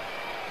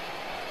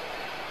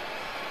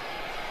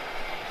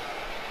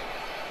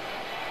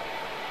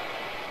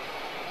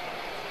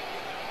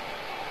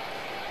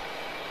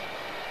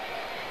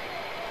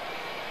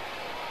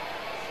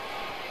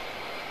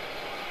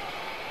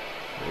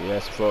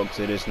 Yes, folks,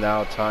 it is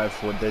now time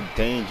for the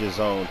Danger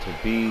Zone to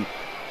be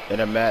in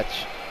a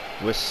match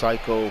with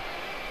Psycho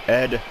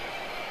Ed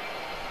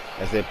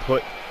as they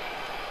put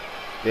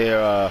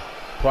their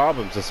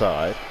problems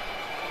aside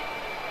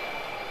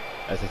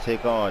as they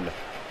take on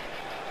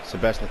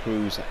Sebastian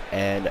Cruz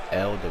and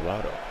El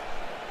Dorado.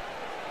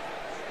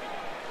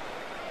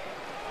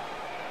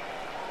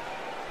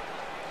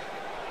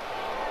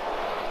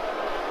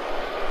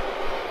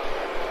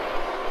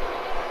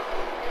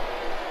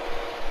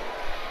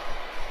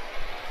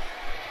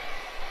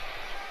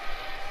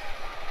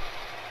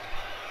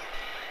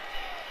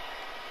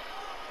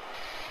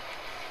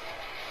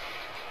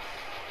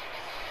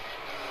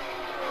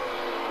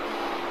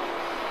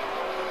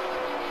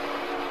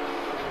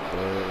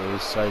 There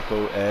is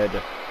Psycho Ed,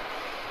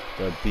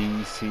 the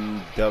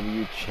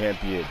BCW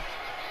champion.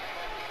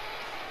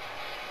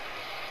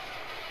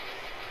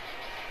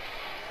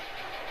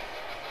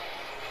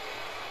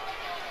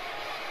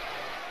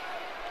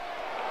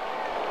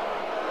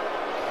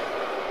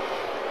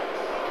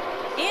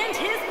 And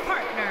his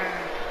partner,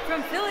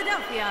 from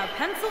Philadelphia,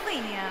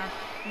 Pennsylvania,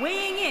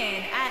 weighing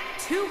in at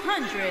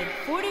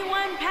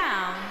 241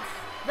 pounds,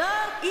 the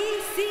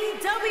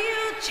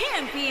ECW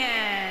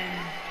champion,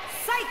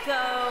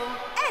 Psycho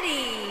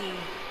Eddie.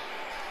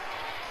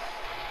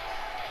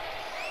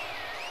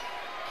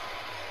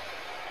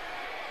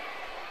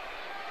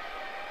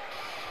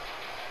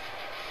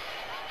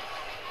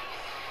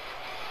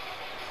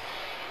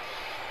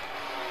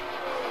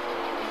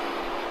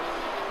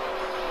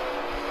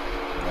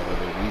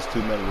 These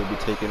two men will be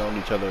taking on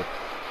each other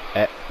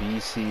at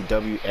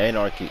BCW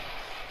Anarchy.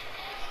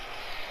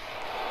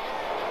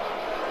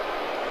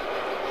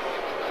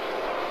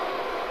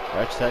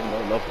 Hashtag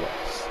no love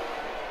loss.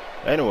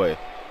 Anyway.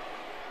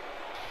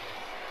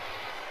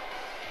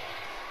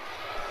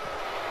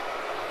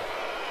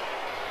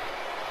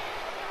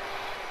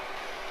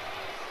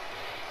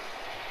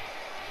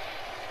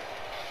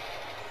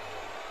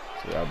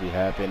 So that'll be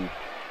happening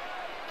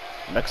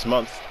next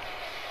month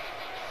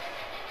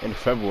in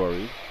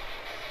February.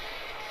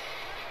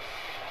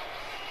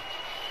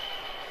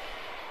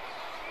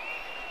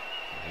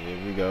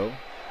 Here we go.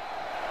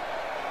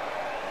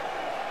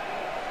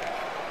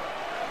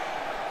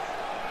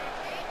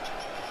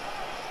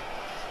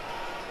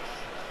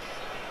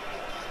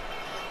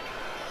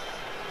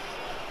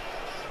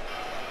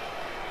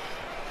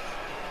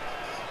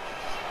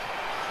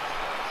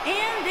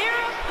 And their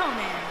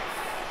opponents,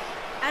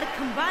 at a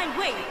combined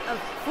weight of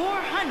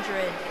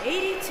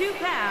 482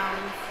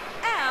 pounds,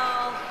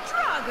 El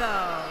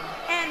Drago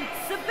and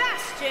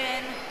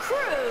Sebastian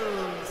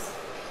Cruz.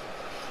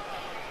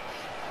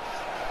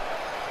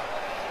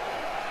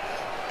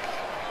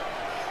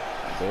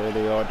 There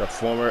they are, the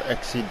former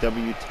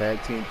XCW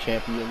Tag Team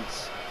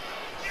Champions.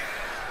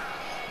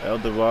 El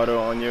Dorado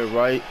on your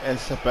right and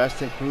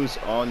Sebastian Cruz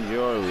on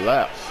your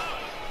left.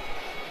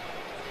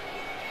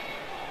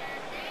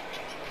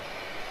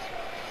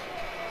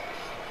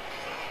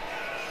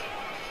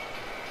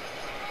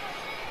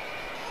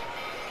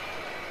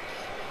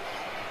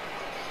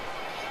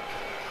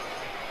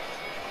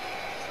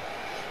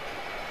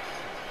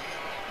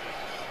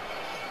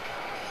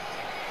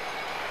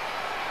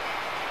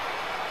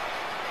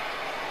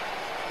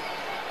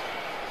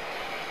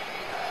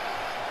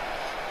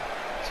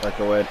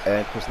 Psycho Ed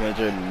and Chris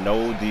Danger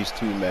know these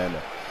two men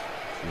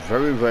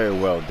very, very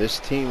well. This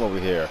team over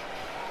here.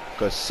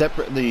 Because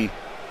separately,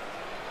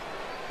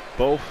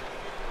 both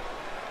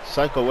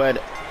Psycho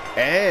Ed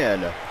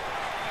and...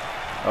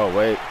 Oh,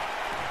 wait.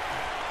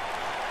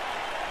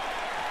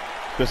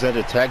 Chris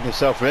Danger tagged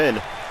himself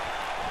in.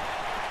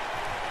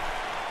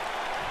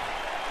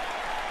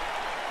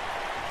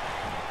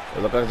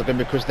 It looks like it's going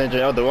to be Chris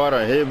Danger out the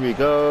water. Here we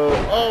go.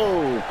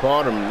 Oh,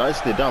 caught him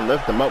nicely down.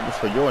 Lift him up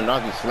for your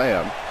Nagi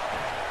slam.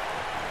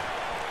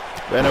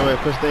 But anyway,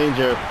 Chris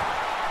Danger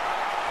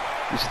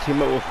used to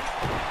team up with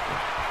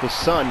his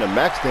son,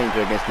 Max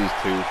Danger, against these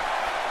two.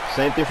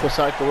 Same thing for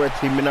Psycho Ed,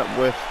 teaming up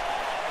with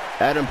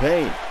Adam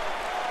Payne.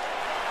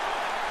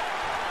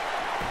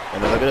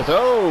 And then look at this.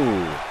 Oh!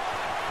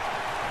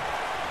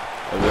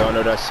 And we all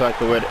know that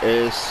Psycho Ed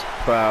is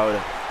proud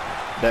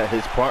that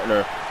his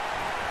partner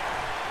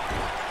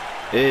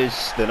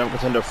is the number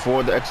contender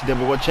for the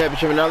XCW World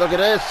Championship. And now look at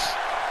this.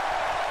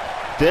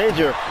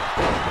 Danger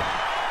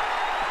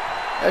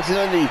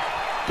accidentally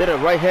did a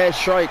right hand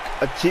strike,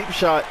 a cheap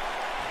shot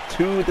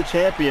to the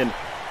champion.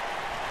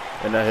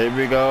 And now here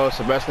we go.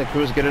 Sebastian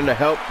Cruz getting the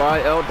help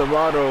by El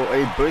Dorado.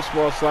 A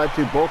baseball slide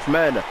to both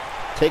men,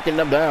 taking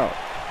them down.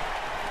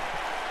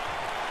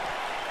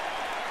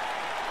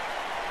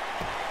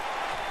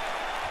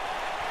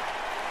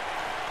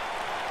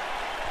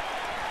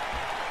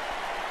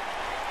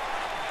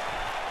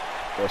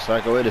 Well,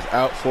 Psycho Ed is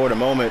out for the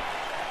moment.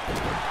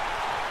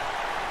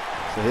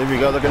 So here we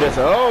go. Look at this.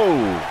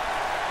 Oh!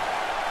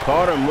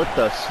 Caught him with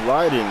the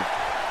sliding.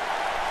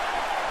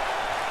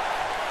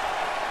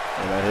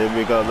 And now here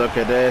we go. Look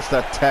at this.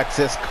 The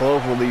Texas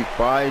Cloverleaf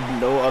by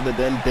no other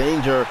than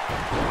Danger.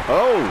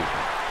 Oh!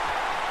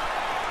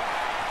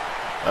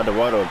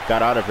 Eduardo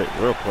got out of it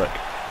real quick.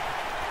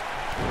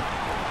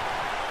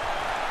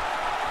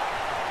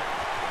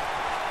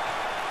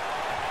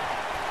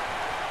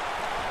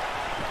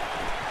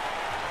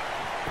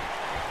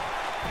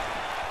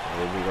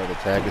 Here we go. The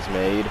tag is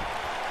made.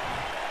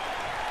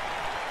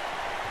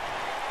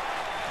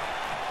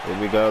 Here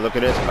we go. Look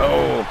at this.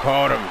 Oh,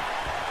 caught him.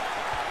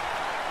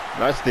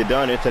 Nicely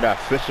done into that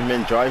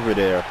fisherman driver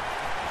there.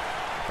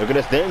 Look at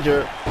this.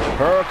 Danger.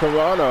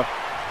 Hurricanrana.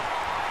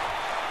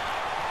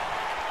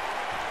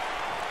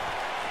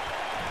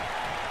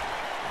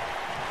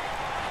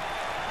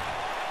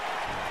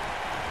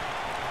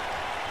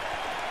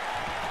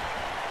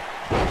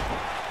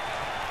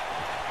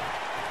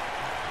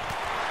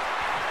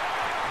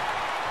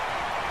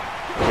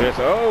 Look at this.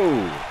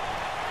 Oh.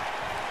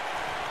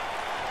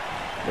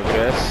 Look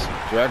at this.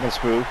 Dragon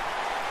screw.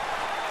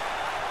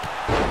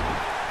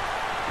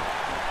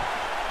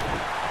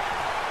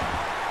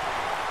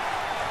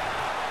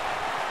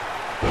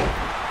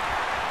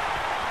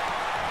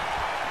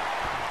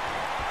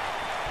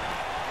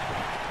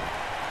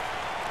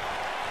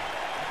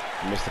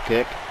 Missed the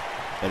kick.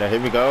 And now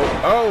here we go.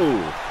 Oh!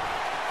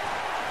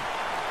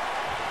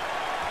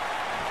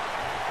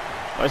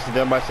 Nicely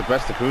done by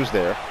Sebastian Cruz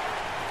there.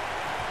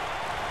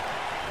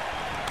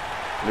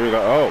 Here we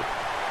go. Oh!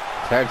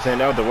 Tags in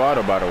El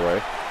Dorado, by the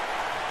way.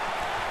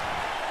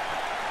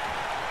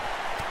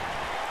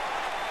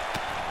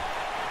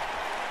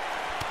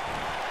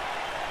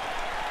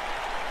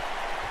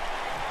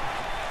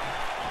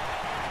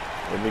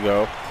 Here we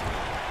go.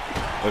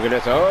 Look at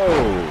this.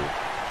 Oh!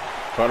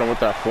 Caught him with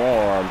that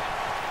forearm.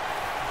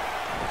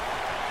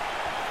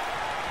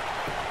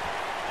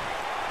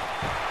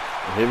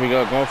 And here we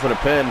go, going for the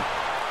pin.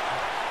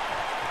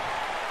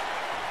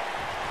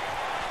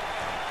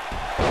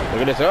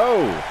 Look at this.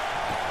 Oh!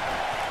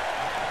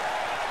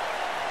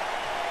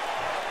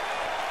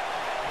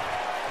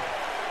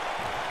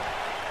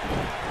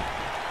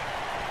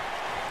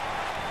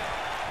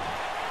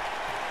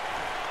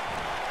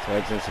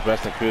 Tags in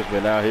Sebastian Cruz,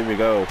 but now here we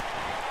go.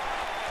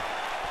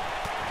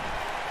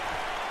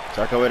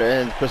 Psycho Ed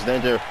and Chris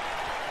Danger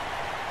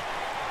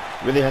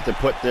really have to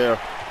put their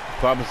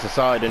problems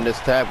aside in this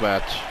tag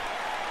match,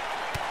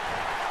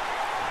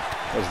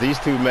 as these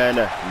two men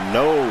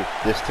know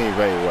this team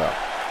very well.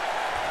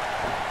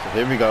 So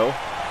here we go.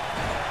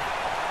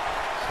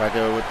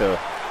 Psycho with the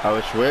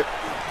Irish whip.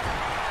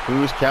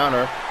 Cruz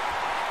counter.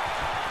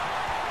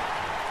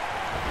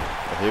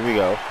 And here we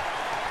go.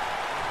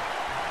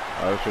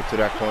 Irish whip to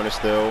that corner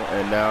still.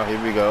 And now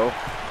here we go.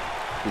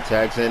 He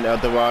tags in El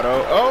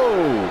Dorado.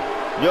 Oh!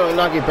 Young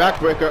Nagi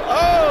backbreaker.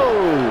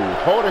 Oh!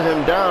 Holding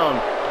him down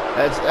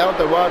as El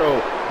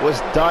Dorado was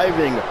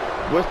diving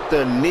with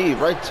the knee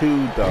right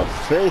to the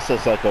face of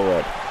Psycho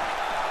Ed.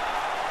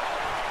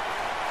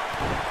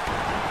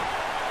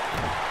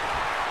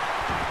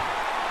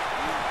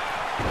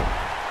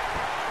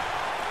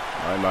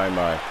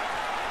 My.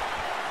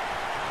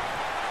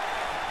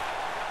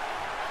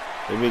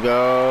 Here we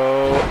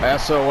go.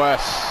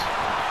 SOS.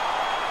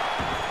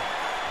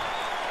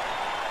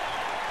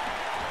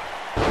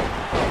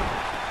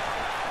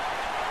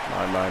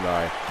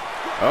 My.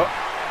 Oh.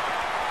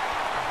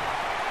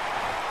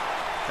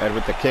 And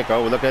with the kick,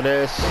 oh, look at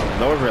this.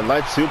 Northern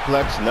light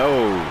suplex,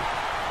 no.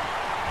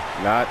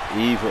 Not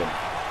even.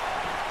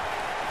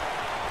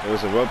 It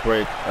was a rope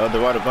break. El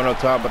Dorado going on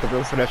top, but to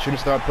go for that shooting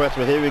star press.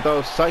 But here we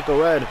go.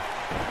 Psycho Ed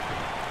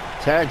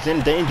tags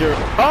in danger.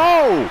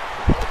 Oh!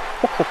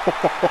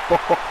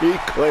 He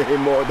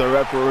claimed the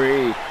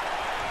referee.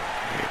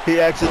 He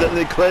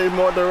accidentally claimed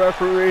the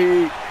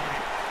referee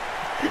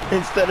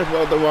instead of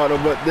El Dorado.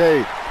 But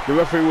hey, the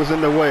referee was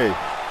in the way.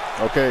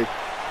 Okay,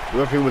 the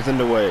referee was in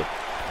the way.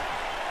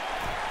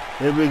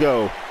 Here we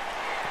go.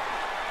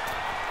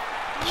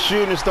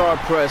 Shooting star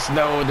press.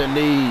 No, the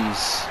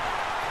knees.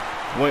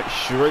 Went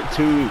straight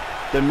to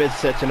the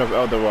midsection of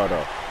El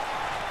Dorado.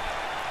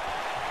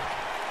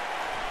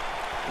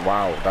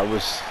 Wow, that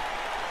was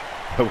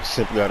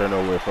simply out of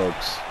nowhere,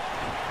 folks.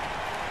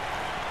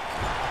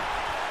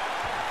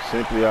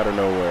 Simply out of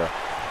nowhere.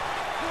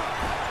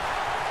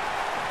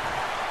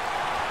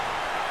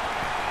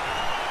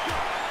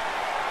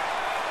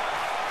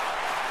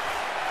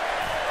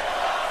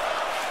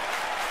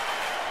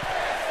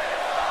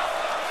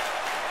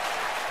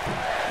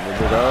 Here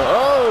we go.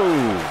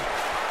 Oh!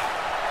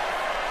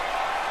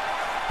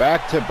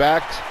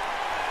 Back-to-back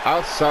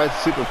outside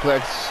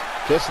superplex,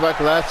 just like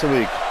last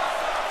week.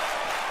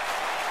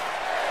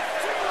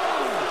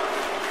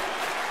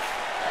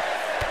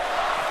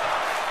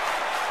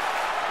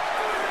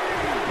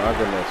 My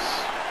goodness.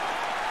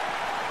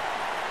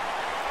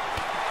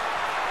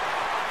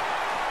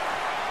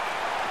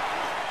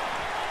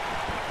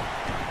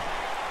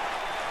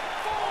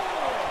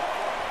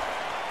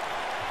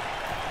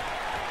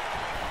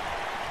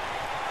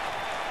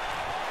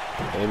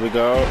 Here we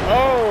go.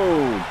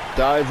 Oh!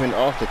 Diving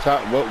off the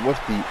top with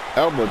the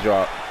elbow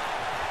drop.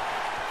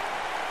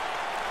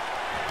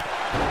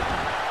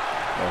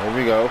 Oh, here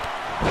we go.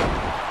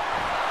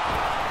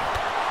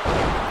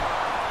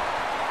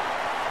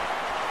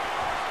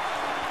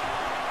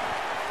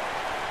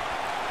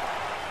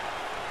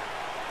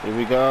 Here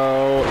we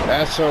go.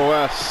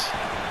 SOS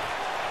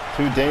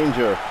to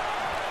danger.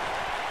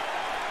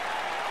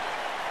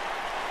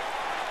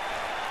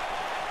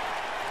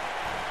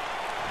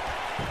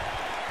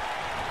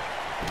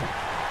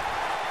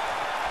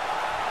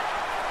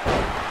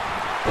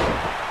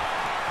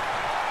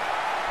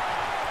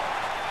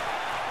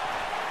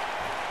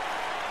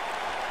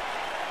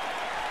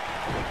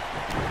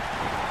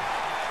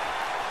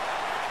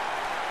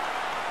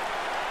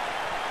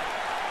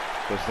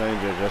 Chris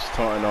Danger just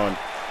taunting on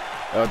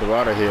El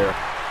Dorado here.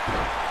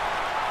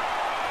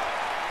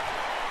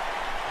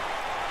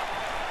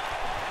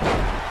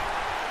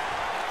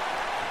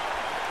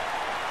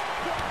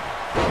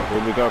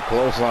 Here we go,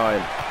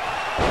 clothesline.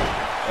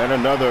 And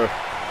another.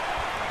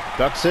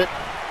 Ducks it.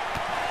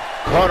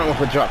 Caught him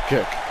with a drop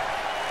kick.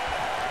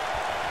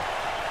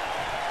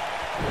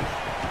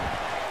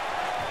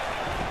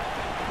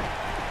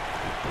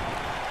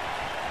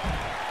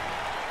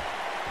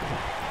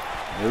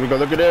 Here we go,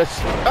 look at this.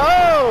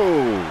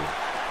 Oh!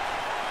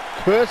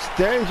 Chris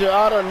Danger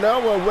out of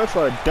nowhere with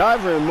a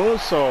diving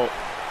moonsault.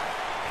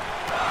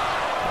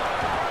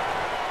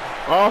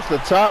 Off the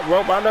top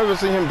rope. I've never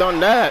seen him done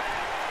that.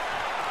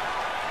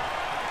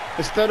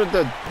 Instead of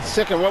the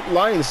second rope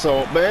line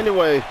salt. But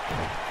anyway,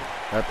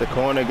 at the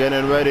corner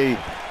getting ready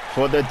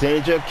for the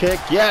Danger kick.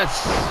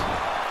 Yes!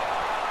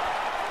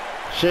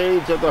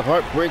 Shades of the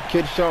Heartbreak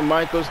Kid Shawn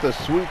Michaels, the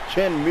Sweet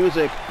Chin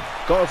music.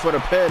 Going for the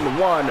pin.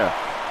 1,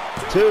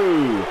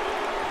 2,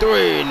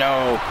 3.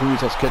 No,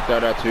 Cruz has kicked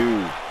out at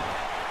 2.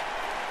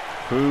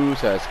 Cruz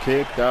has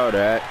kicked out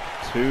at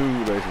 2,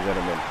 ladies and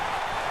gentlemen.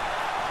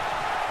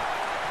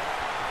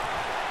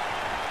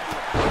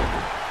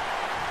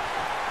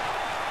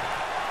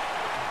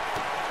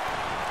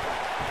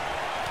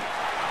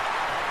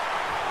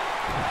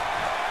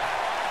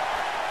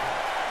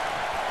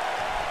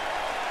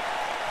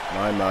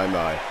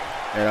 My.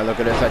 And I look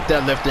at this, a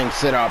deadlifting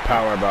sit-out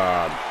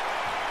powerbomb.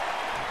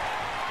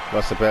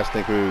 What's the best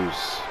thing,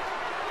 Cruz?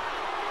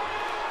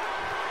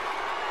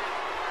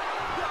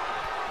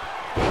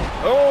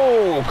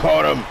 Oh,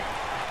 caught him.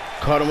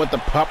 Caught him with the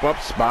pop-up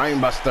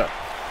spine buster.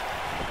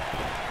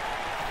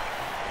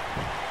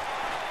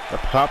 The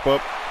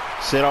pop-up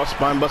sit-out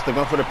spine buster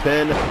going for the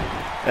pin.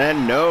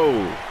 And no.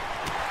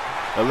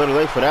 A little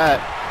late for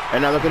that.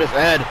 And now look at this,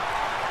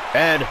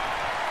 Ed.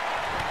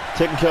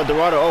 Taking care of El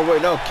Dorado. Oh,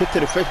 wait, no. Kick to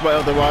the face by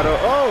El Dorado.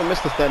 Oh,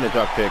 missed the standing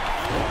drop kick.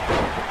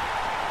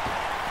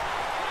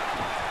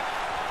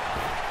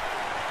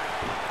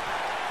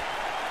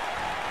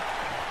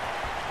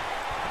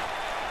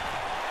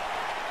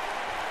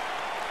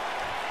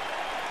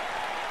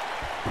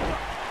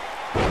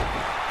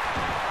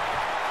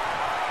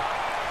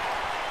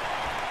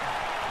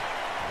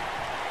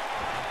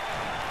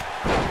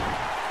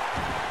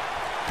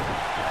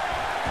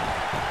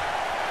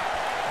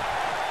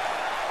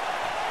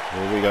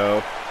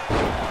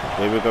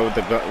 Here we go with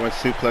the gut wrench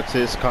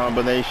suplexes,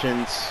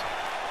 combinations.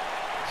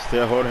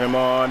 Still holding him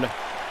on.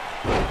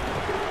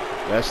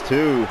 That's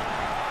 2.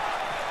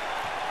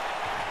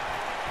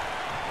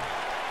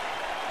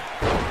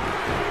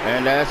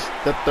 And that's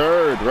the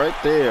 3rd right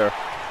there.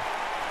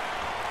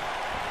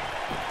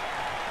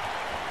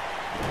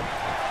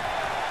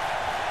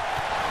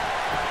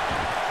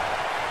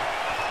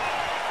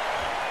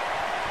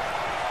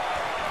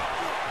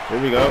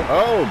 Here we go.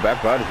 Oh,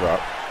 back body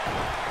drop.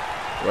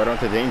 Right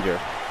onto Danger.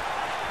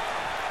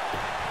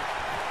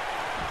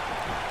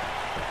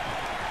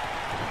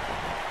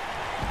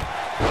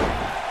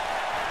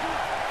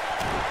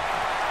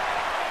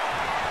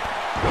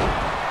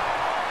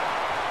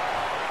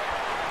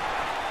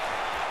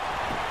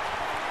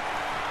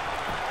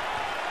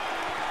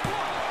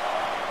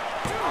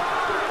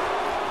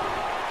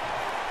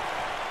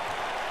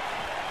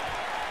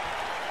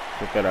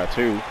 Look at that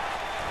too.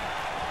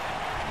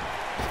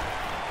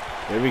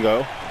 Here we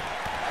go.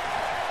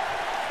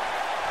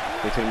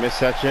 Get to the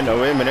midsection. Oh,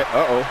 wait a minute.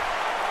 Uh-oh.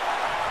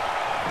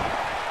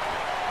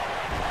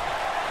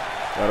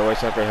 By the way,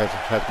 Psycho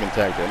has been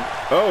tagged in.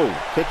 Oh,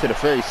 kick to the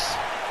face.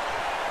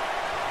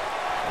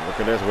 Look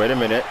at this. Wait a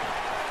minute.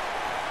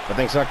 I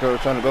think Psycho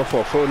was trying to go for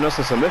a full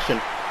Nelson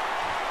submission.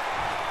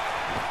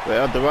 But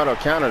El Dorado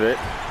countered it.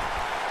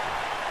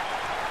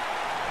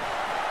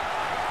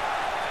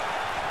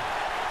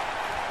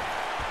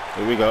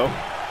 Here we go.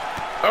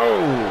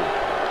 Oh!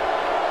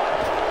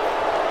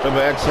 Double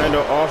Alexander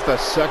off the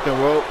second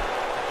rope.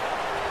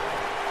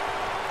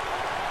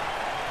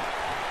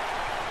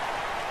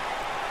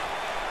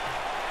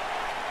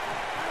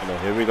 And then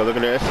here we go. Look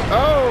at this.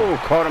 Oh!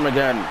 Caught him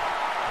again.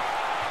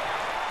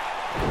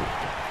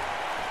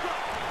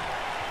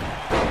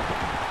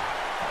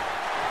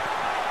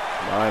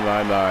 My.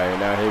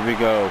 Now here we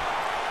go.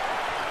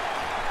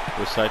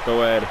 With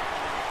Psycho Ed.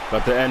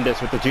 About to end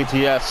this with the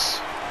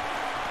GTS.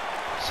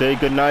 Say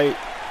goodnight.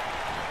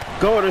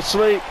 Go to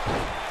sleep.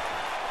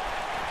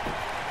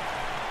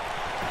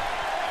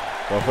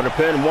 Going for the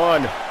pin.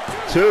 1,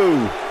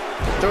 2,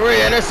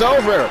 3, and it's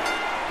over.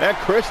 And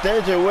Chris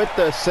Danger with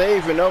the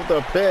saving of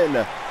the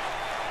pin.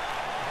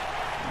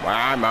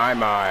 My.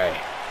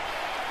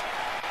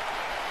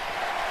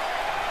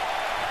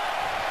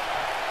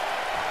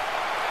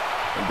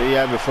 And there you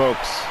have it,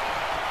 folks.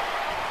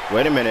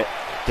 Wait a minute.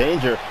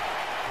 Danger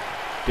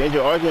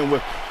arguing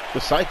with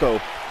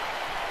Psycho.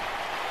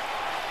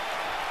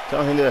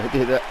 Telling him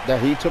that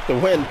he took the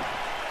win.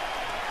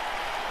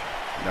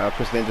 Now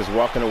Chris Danger's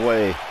walking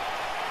away.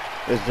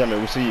 Ladies and gentlemen,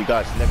 we'll see you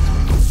guys next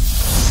week.